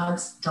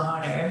God's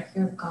daughter,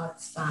 you're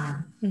God's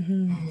son.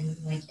 And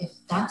like, if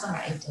that's our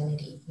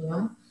identity, you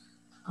know,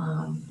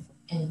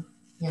 and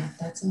yeah,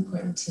 that's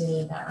important to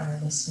me that our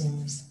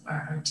listeners,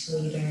 our two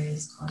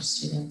leaders, college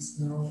students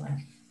know, like,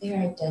 their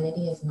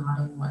identity is not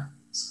in what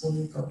school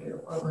you go to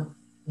or what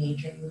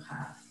major you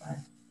have, but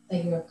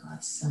that you're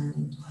God's son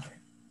and daughter.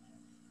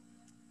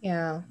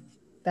 Yeah,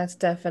 that's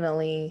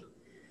definitely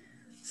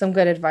some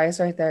good advice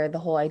right there. The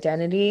whole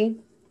identity.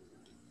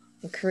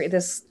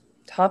 This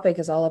topic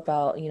is all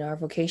about, you know, our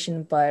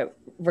vocation, but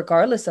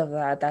regardless of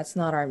that, that's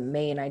not our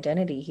main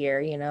identity here.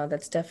 You know,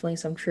 that's definitely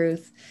some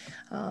truth,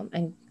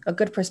 and a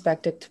good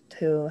perspective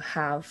to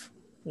have,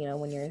 you know,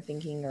 when you're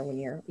thinking or when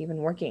you're even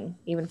working,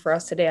 even for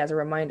us today, as a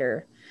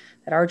reminder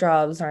that our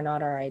jobs are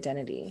not our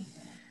identity.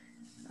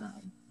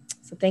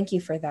 So thank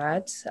you for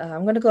that.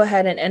 I'm going to go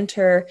ahead and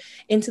enter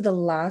into the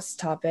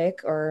last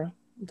topic, or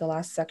the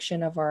last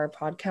section of our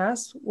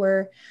podcast,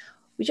 where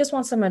we just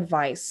want some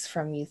advice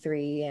from you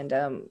three. And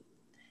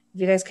if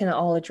you guys can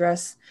all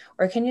address,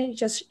 or can you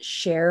just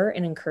share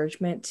an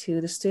encouragement to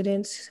the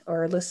students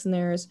or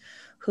listeners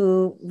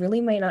who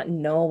really might not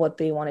know what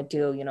they want to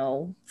do, you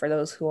know, for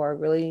those who are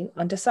really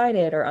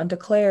undecided or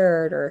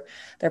undeclared, or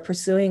they're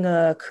pursuing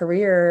a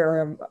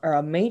career or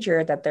a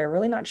major that they're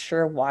really not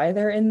sure why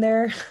they're in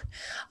there.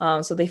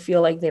 So they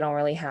feel like they don't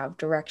really have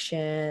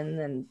direction,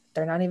 and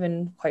they're not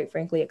even, quite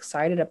frankly,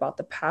 excited about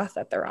the path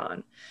that they're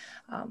on.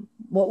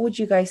 What would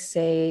you guys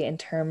say in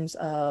terms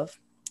of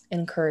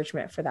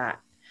encouragement for that?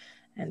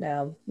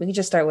 And we can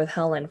just start with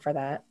Helen for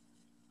that.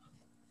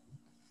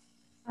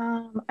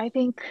 I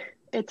think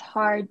it's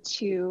hard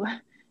to,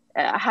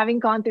 having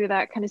gone through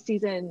that kind of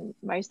season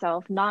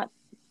myself, not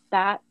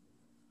that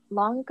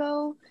long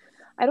ago,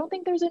 I don't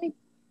think there's any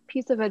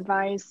piece of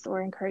advice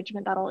or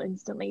encouragement that'll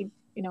instantly,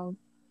 you know,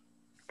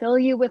 fill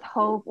you with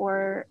hope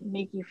or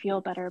make you feel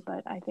better.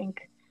 But I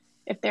think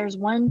if there's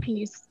one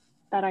piece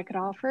that I could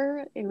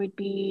offer, it would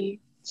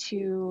be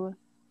to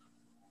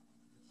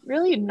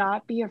really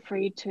not be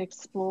afraid to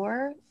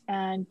explore,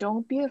 and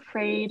don't be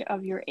afraid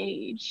of your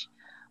age.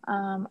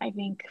 I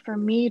think for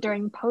me,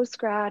 during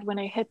post-grad, when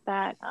I hit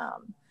that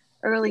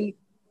early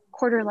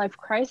quarter life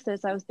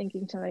crisis, I was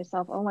thinking to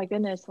myself, oh my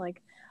goodness,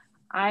 like,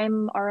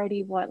 I'm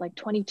already like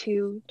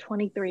 22,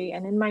 23.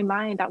 And in my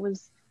mind, that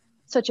was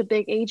such a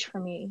big age for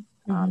me.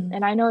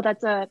 And I know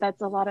that's a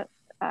lot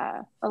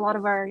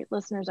of our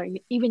listeners are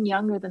even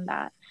younger than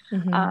that.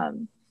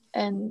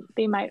 And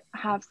they might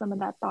have some of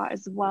that thought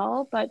as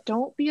well, but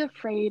don't be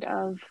afraid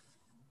of,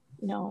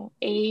 you know,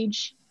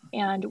 age,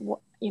 and,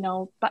 you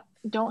know, but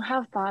don't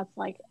have thoughts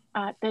like,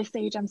 at this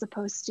age, I'm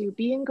supposed to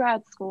be in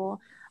grad school.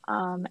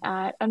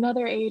 At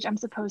another age, I'm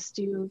supposed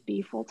to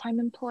be full-time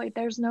employed.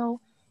 There's no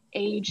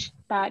age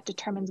that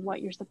determines what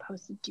you're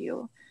supposed to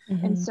do.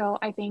 And so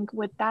I think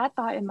with that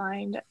thought in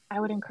mind, I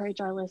would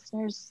encourage our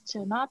listeners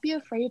to not be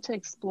afraid to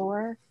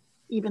explore,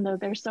 even though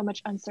there's so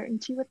much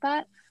uncertainty with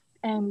that,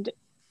 and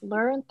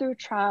learn through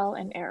trial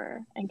and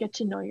error, and get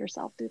to know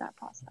yourself through that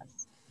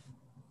process.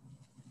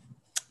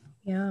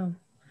 Yeah.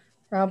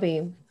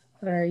 Robby,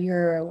 what are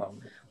your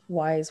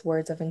wise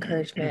words of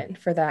encouragement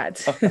for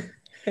that?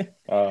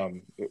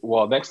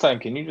 Well, next time,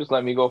 can you just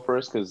let me go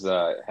first? Because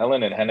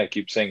Helen and Hannah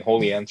keep saying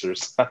holy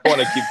answers. I want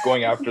to keep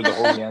going after the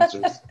holy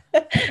answers.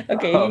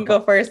 Okay, you can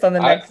go first on the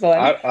next one.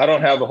 I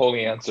don't have a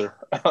holy answer.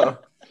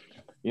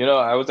 You know,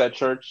 I was at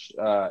church,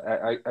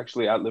 I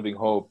actually at Living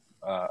Hope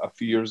a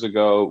few years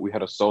ago. We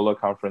had a SOLA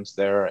conference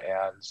there,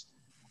 and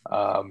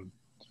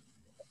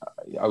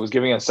I was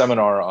giving a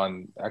seminar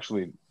on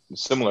actually a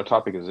similar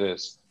topic as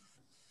this.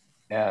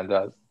 And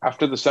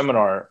after the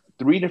seminar,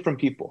 3 different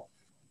people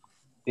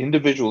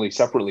individually,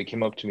 separately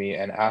came up to me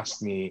and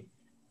asked me,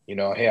 you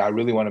know, hey, I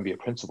really want to be a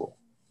principal.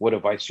 What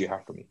advice do you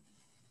have for me?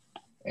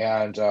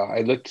 And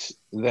I looked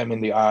them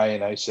in the eye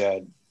and I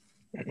said,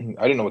 I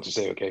didn't know what to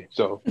say. Okay.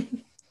 So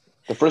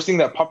the first thing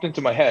that popped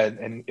into my head,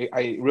 and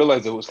I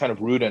realized it was kind of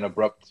rude and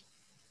abrupt,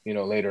 you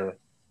know, later,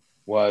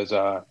 was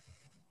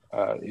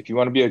if you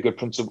want to be a good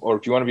principal, or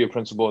if you want to be a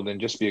principal, then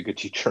just be a good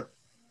teacher.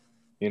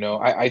 You know,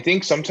 I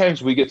think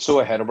sometimes we get so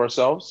ahead of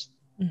ourselves.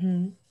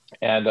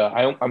 And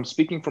I'm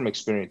speaking from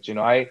experience. You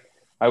know,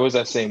 I was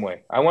that same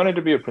way. I wanted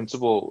to be a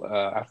principal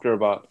after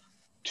about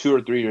 2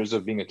 or 3 years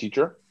of being a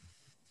teacher.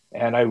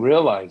 And I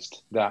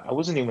realized that I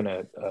wasn't even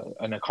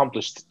an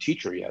accomplished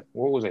teacher yet.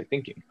 What was I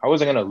thinking? I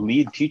wasn't going to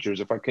lead teachers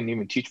if I couldn't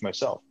even teach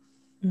myself.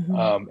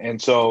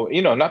 And so,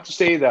 you know, not to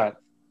say that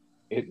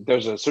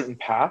there's a certain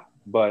path,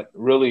 but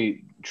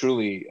really,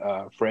 truly,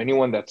 for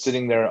anyone that's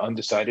sitting there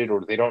undecided,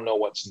 or they don't know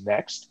what's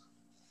next,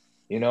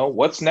 you know,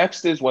 what's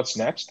next is what's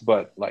next.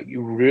 But like,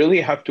 you really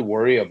have to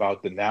worry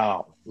about the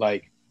now.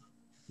 Like,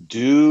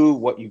 do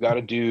what you got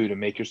to do to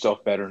make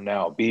yourself better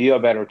now. Be a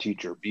better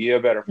teacher, be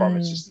a better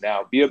pharmacist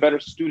now, be a better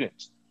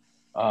student.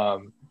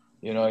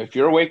 You know, if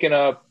you're waking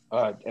up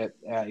at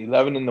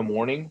 11 in the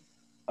morning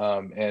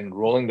and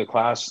rolling the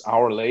class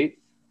hour late,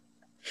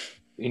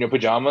 in your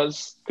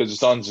pajamas because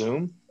it's on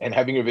Zoom and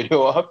having your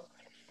video up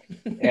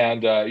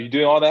and you're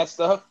doing all that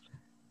stuff.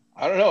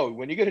 I don't know.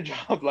 When you get a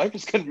job, life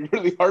is going to be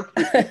really hard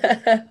for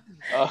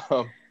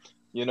you.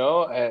 You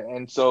know,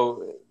 and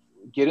so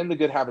get in the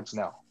good habits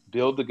now,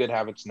 build the good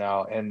habits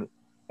now,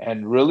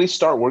 and really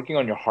start working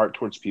on your heart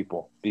towards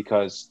people,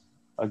 because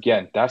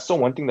again, that's the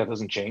one thing that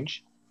doesn't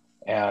change.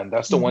 And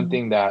that's the one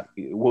thing that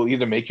will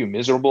either make you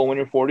miserable when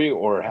you're 40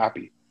 or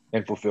happy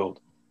and fulfilled.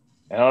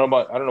 And I don't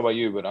know about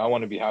you, but I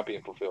want to be happy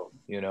and fulfilled,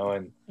 you know,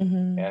 and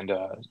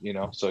you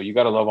know, so you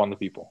got to love on the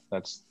people.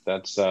 That's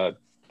the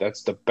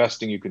best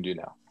thing you can do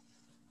now.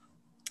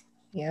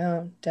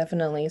 Yeah,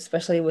 definitely.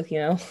 Especially with,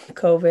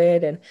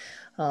 COVID and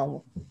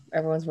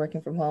everyone's working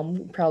from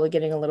home, probably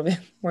getting a little bit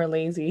more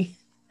lazy.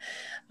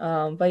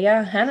 But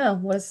yeah, Hannah,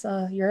 what's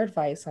your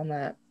advice on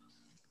that?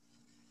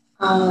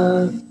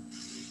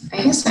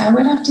 I guess I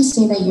would have to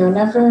say that you're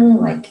never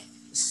like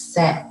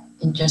set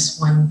in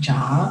just one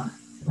job.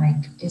 Like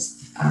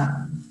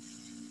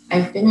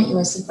I've been at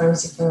USC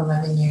Pharmacy for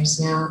 11 years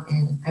now,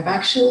 and I've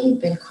actually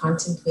been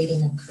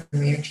contemplating a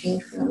career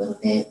change for a little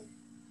bit.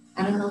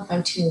 I don't know if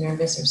I'm too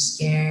nervous or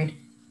scared.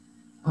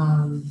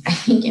 I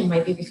think it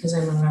might be because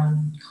I'm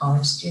around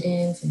college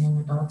students and young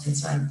adults, and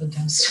so I think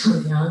I'm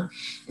still young,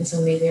 and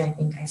so maybe I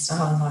think I still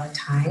have a lot of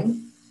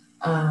time.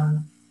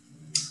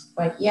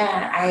 But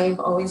yeah, I've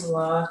always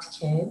loved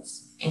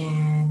kids,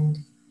 and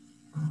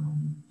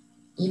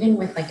even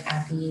with like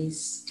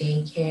Abby's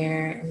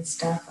daycare and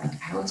stuff, like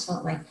I always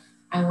felt like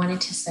I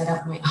wanted to set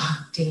up my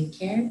own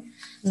daycare.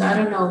 So I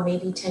don't know,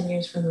 maybe 10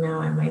 years from now,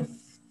 I might,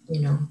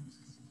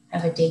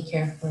 have a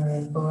daycare for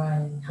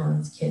Laura and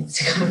Helen's kids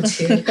to go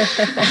to.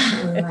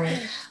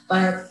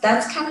 But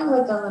that's kind of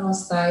like a little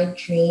side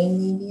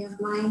dream maybe of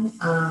mine.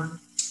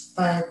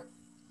 But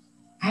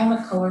I have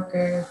a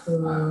coworker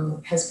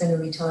who has been a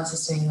retail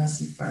assistant at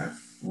USC for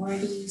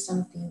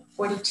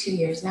 42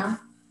 years now.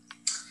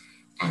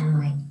 And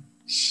like,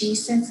 she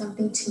said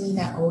something to me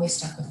that always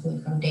stuck with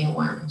me from day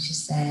one. And she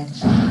said,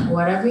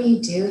 whatever you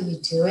do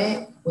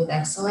it with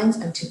excellence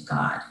unto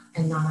God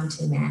and not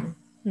unto man.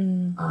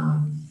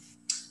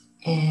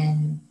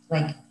 And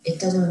like, it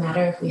doesn't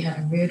matter if we have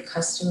a rude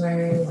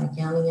customer, like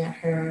yelling at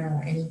her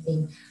or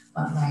anything,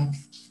 but like,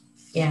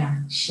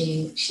 yeah,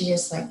 she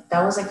just like,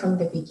 that was like from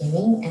the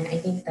beginning. And I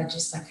think that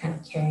just like kind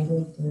of carried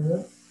me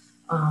through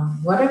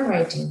whatever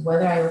I do,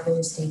 whether I open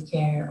this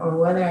daycare or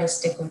whether I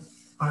stick with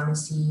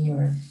pharmacy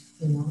or,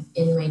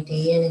 in my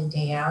day in and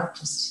day out,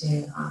 just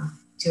to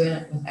do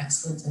it with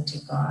excellence unto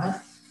God.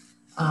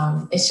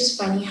 It's just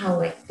funny how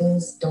like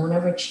things don't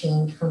ever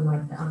change from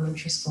like the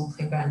elementary school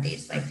playground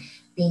days, like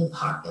being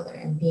popular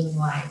and being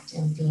liked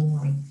and being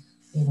like,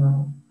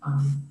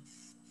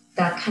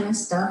 that kind of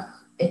stuff.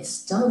 It's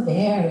still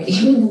there,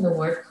 even in the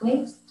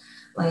workplace.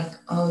 Like,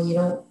 oh, you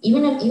don't,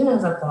 even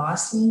as a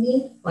boss,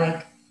 maybe,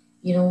 like,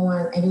 you don't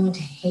want anyone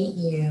to hate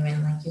you,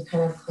 and like you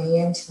kind of play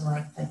into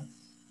like the,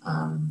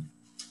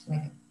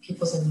 like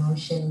people's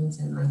emotions,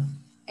 and like,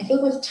 I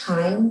think with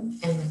time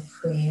and like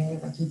prayer,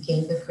 like you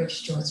gain the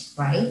courage to do what's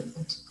right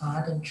and to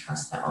God and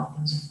trust that all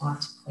things will fall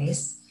into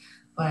place.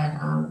 But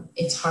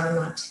it's hard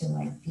not to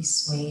like be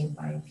swayed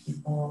by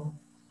people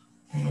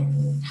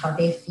and how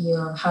they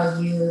feel, how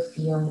you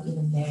feel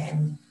even there.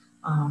 And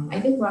I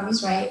think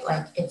Robbie's right.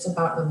 Like it's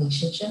about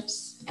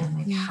relationships and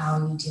like how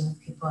you deal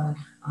with people.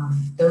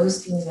 And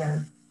those things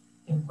are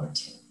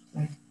important,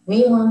 like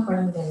way more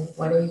important than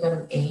whether you got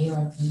an A or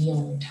a B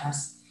on your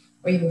test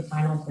or even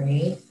final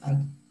grade, like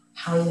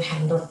how you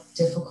handle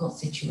difficult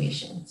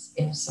situations.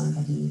 If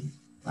somebody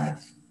like,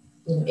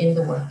 in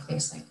the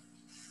workplace, like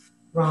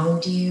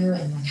wronged you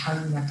and like how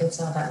you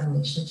reconcile that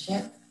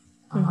relationship.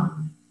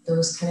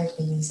 Those kind of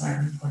things are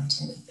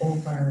important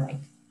over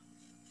like,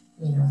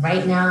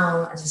 right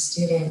now as a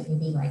student,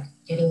 maybe like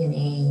getting an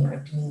A or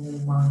doing really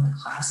well in the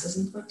class is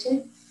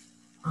important.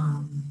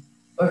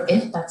 Or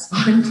if that's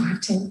not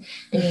important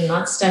and you're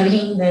not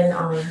studying, then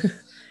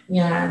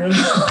yeah, I don't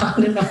know, I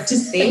don't know what to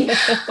say.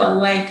 But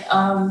like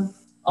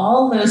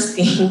all those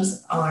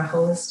things are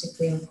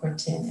holistically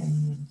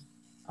important.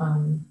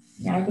 And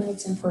yeah, I think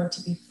it's important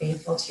to be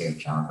faithful to your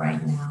job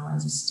right now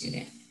as a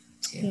student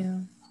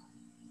too.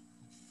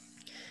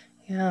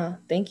 Yeah,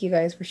 thank you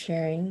guys for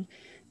sharing.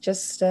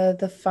 Just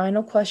the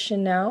final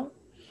question now.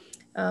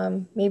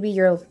 Maybe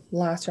your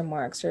last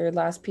remarks or your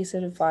last piece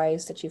of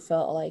advice that you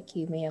felt like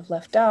you may have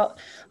left out,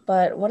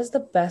 but what is the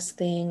best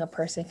thing a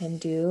person can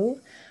do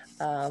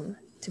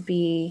to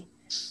be,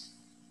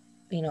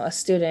 a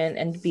student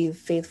and be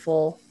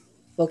faithful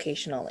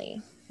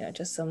vocationally?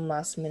 Just some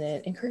last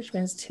minute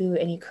encouragements to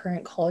any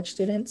current college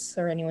students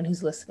or anyone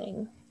who's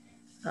listening.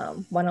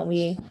 Why don't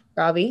we,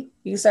 Robby,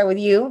 you can start with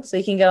you so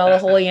you can get all the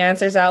holy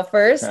answers out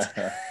first.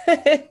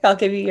 I'll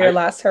give you your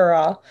last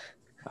hurrah.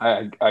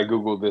 I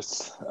Googled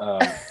this,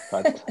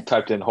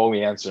 typed in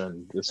holy answer,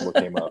 and this is what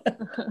came up.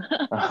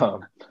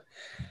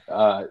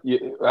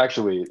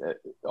 Actually,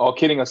 all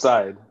kidding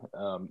aside,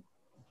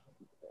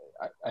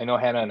 I know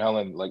Hannah and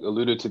Helen like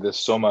alluded to this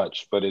so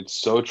much, but it's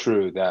so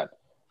true that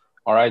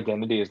our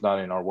identity is not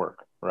in our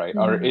work, right?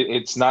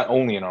 It's not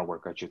only in our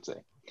work, I should say.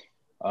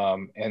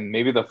 And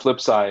maybe the flip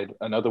side,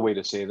 another way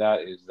to say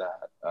that is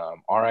that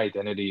our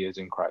identity is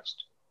in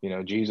Christ.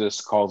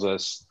 Jesus calls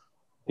us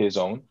his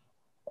own.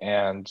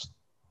 And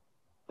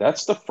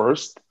that's the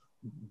first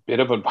bit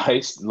of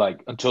advice,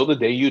 like until the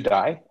day you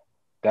die,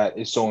 that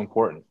is so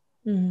important.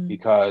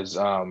 Because,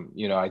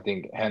 I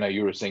think, Hannah,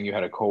 you were saying you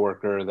had a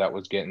coworker that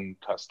was getting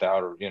cussed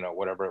out or,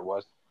 whatever it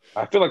was.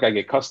 I feel like I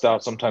get cussed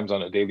out sometimes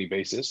on a daily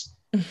basis.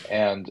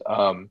 And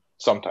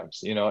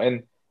sometimes,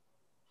 and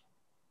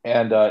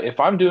if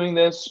I'm doing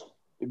this,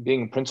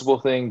 being a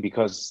principal thing,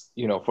 because,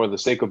 for the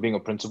sake of being a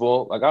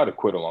principal, like I would have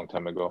quit a long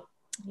time ago.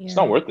 Yeah. It's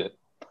not worth it.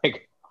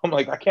 Like, I'm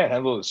like, I can't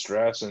handle the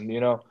stress and,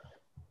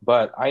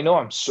 but I know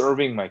I'm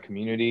serving my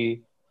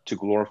community to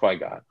glorify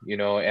God,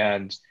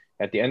 and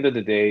at the end of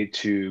the day,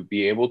 to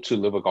be able to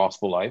live a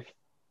gospel life.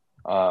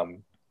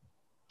 And,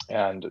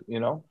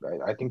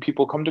 I think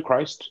people come to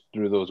Christ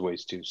through those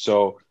ways too.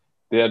 So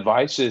the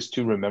advice is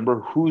to remember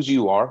whose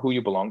you are, who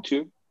you belong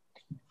to.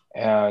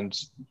 And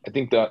I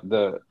think that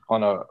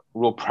on a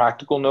real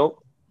practical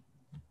note,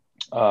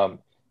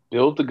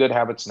 build the good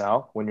habits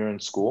now when you're in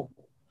school,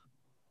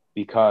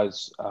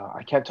 because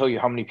I can't tell you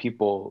how many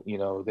people,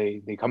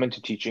 they come into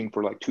teaching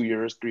for like 2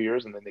 years, 3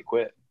 years, and then they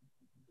quit.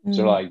 So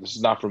they're like, this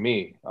is not for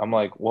me. I'm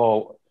like,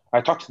 well,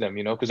 I talked to them,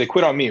 because they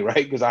quit on me, right?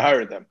 Because I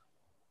hired them.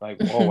 Like,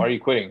 oh, why are you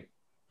quitting?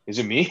 Is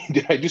it me?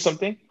 Did I do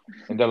something?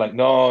 And they're like,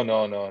 no.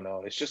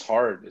 It's just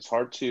hard. It's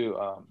hard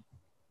to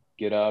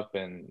get up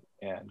and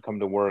come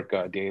to work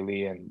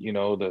daily. And,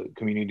 the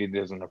community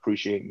doesn't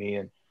appreciate me.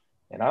 And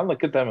I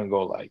look at them and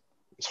go like,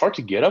 it's hard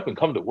to get up and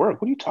come to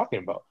work. What are you talking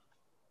about?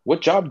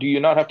 What job do you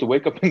not have to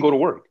wake up and go to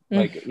work?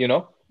 Like,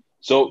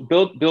 so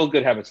build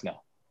good habits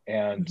now.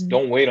 And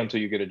don't wait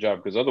until you get a job,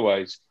 because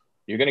otherwise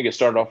you're going to get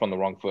started off on the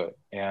wrong foot.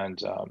 And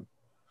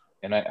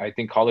I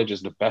think college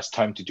is the best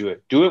time to do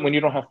it. Do it when you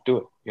don't have to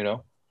do it,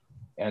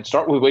 and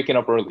start with waking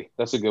up early.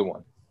 That's a good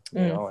one,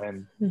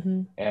 and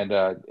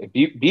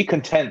be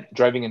content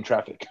driving in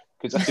traffic,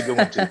 because that's a good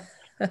one too.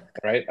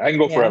 Right. I can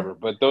go forever,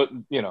 but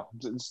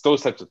it's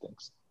those types of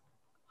things.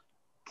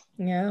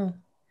 Yeah.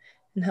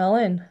 And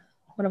Helen,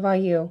 what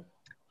about you?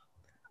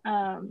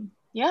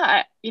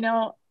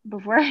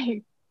 Before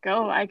I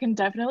go, I can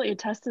definitely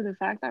attest to the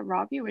fact that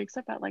Robby wakes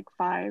up at like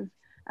 5.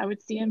 I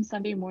would see him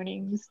Sunday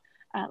mornings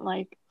at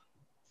like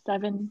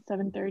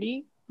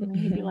 7:30, and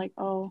he'd be like,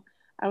 oh,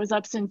 I was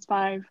up since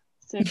 5,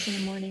 6 in the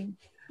morning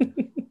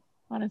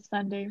on a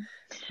Sunday.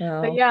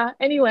 Oh. But yeah,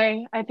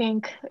 anyway, I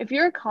think if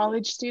you're a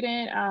college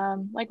student,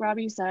 like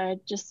Robby said,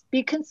 just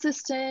be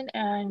consistent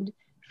and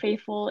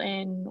faithful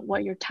in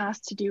what you're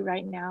tasked to do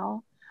right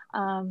now.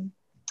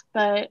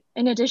 But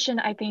in addition,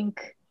 I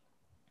think,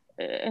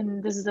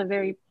 and this is a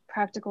very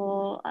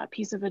practical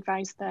piece of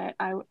advice that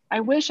I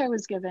wish I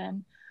was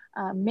given,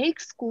 make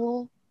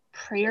school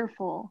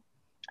prayerful.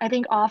 I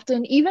think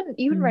often,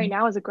 even right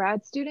now as a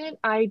grad student,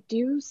 I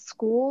do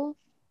school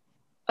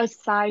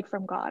aside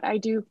from God. I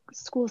do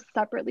school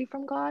separately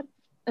from God.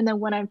 And then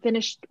when I'm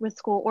finished with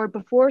school or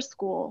before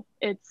school,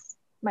 it's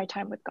my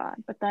time with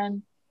God. But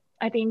then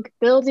I think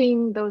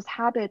building those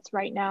habits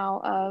right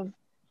now of,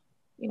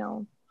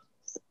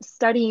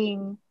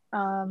 studying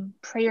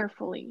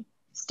prayerfully,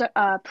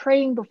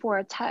 praying before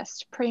a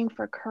test, praying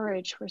for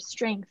courage, for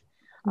strength,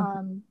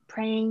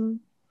 praying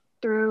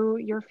through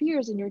your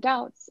fears and your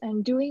doubts,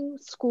 and doing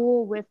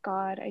school with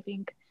God, I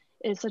think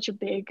is such a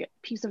big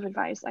piece of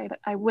advice.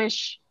 I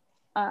wish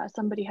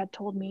somebody had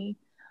told me.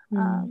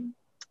 And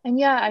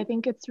yeah, I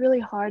think it's really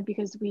hard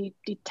because we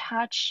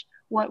detach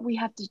what we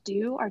have to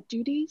do, our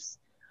duties,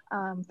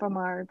 from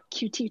our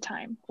QT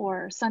time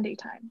or Sunday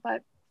time.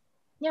 But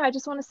yeah, I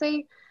just want to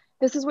say,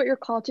 this is what you're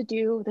called to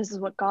do. This is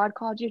what God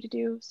called you to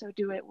do. So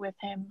do it with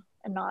him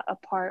and not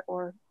apart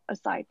or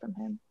aside from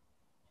him.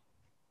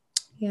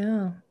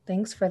 Yeah,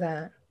 thanks for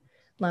that.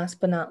 Last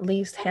but not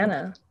least,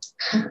 Hannah.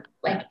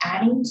 Like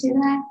adding to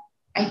that,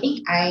 I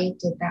think I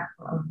did that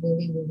for a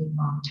really, really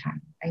long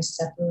time. I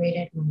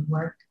separated my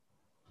work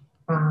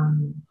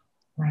from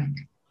like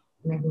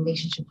my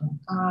relationship with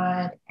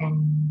God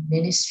and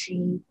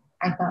ministry.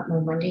 I thought my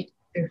Monday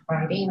through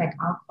Friday, like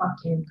I'll clock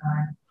in,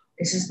 God,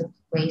 this is the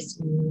place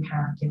you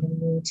have given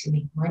me to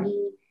make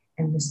money,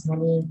 and this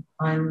money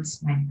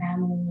funds my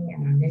family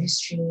and our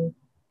ministry.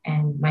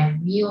 And my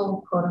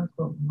real quote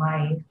unquote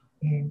life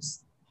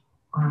is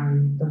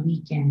on the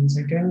weekends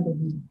or during the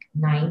week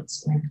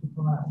nights when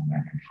people are over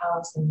at their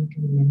house and we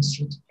can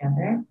ministry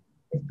together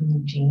with me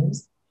and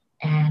James.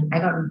 And I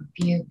got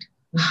rebuked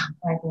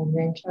by my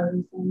mentor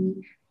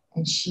recently,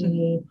 and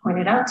she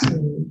pointed out to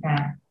me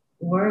that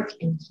work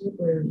in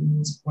Hebrew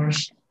means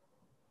worship.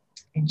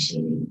 And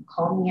she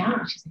called me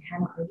out. She said,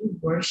 Hannah, are you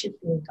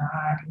worshiping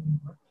God in your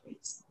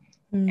workplace?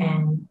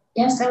 And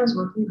yes, I was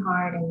working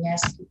hard, and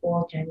yes,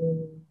 people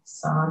genuinely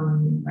saw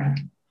me like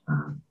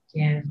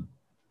give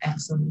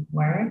excellent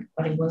work,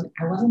 but I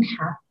wasn't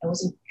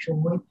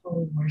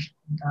joyfully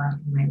worshiping God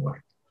in my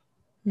work.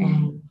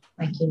 And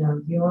like,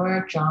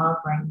 your job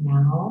right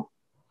now,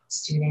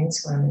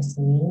 students who are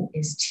listening,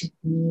 is to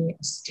be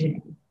a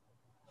student.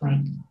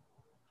 Like,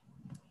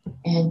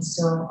 And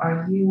so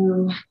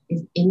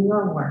in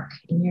your work,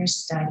 in your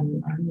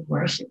study, are you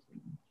worshiping?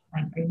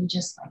 Like, are you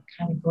just like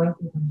kind of going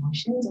through the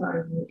motions, or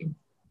are you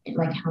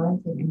like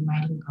Helen said,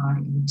 inviting God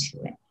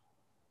into it?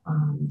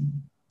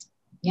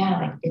 Yeah,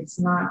 like it's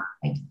not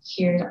like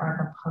here are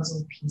the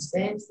puzzle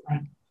pieces,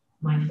 like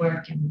my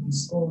work and my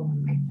school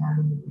and my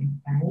family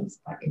and my friends,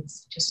 but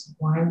it's just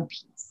one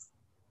piece.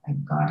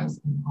 Like God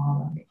is in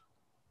all of it.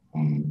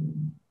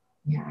 And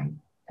yeah,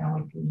 that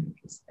would be my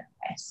piece of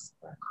advice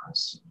for a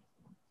question.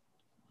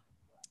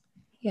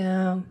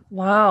 Yeah.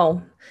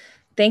 Wow.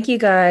 Thank you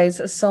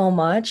guys so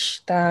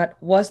much. That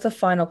was the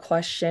final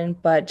question,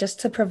 but just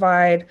to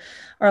provide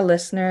our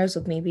listeners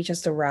with maybe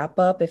just a wrap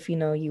up, if you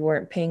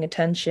weren't paying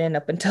attention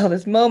up until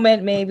this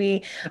moment,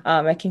 maybe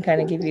I can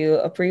kind of give you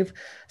a brief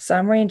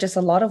summary and just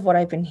a lot of what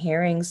I've been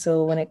hearing.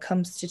 So when it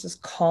comes to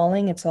just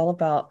calling, it's all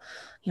about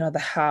the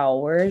how.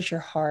 Where is your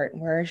heart?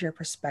 Where is your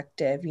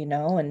perspective?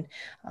 And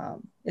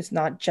it's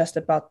not just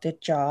about the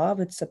job.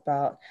 It's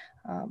about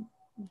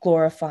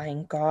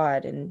glorifying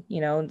God. And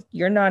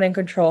you're not in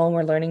control, and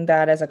we're learning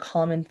that as a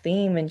common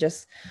theme in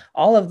just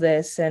all of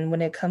this. And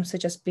when it comes to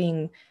just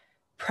being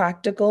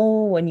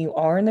practical when you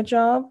are in the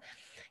job,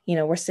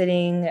 we're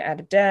sitting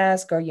at a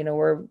desk, or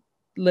we're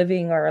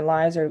living our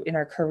lives or in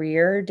our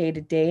career day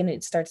to day, and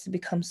it starts to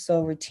become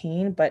so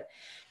routine. But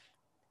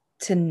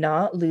to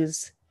not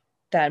lose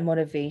that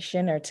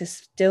motivation, or to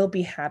still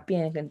be happy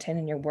and content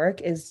in your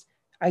work, is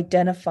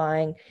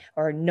identifying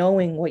or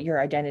knowing what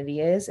your identity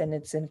is, and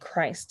it's in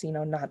Christ,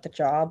 not the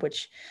job,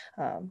 which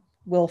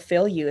will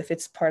fail you if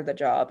it's part of the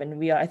job.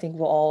 And I think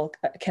we'll all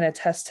can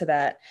attest to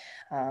that.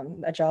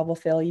 A job will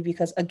fail you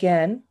because,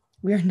 again,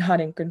 we're not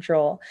in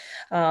control.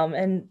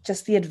 And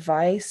just the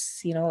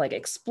advice, like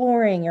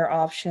exploring your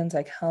options,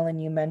 like Helen,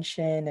 you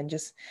mentioned, and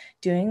just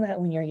doing that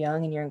when you're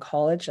young and you're in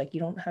college. Like, you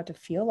don't have to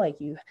feel like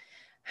you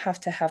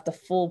have to have the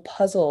full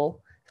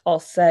puzzle all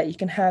set. You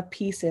can have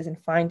pieces and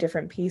find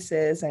different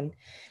pieces, and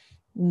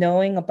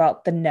knowing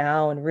about the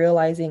now and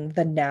realizing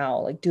the now,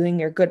 like doing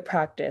your good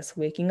practice,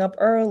 waking up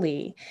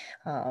early,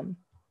 um,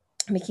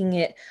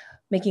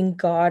 making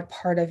God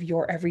part of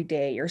your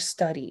everyday, your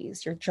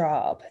studies, your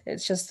job.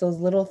 It's just those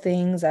little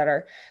things that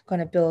are going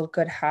to build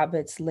good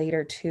habits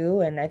later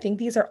too. And I think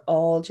these are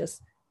all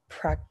just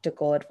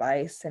practical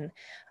advice, and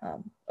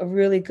a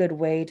really good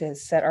way to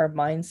set our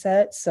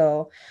mindset.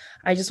 So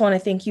I just want to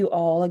thank you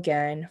all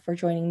again for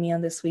joining me on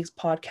this week's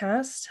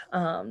podcast.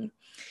 And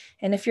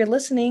if you're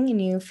listening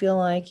and you feel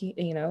like,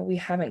 we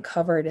haven't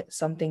covered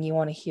something you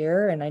want to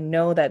hear, and I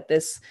know that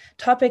this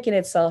topic in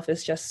itself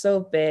is just so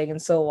big and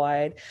so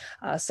wide,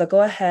 so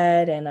go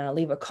ahead and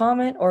leave a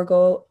comment, or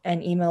go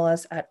and email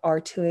us at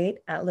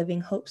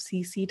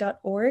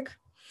r28@livinghopecc.org.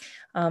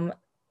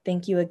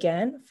 Thank you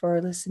again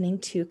for listening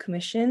to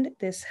Commissioned.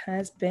 This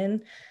has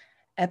been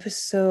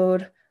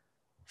episode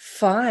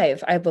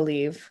 5, I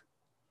believe.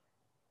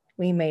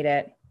 We made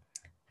it.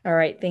 All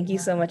right. Thank you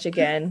so much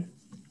again.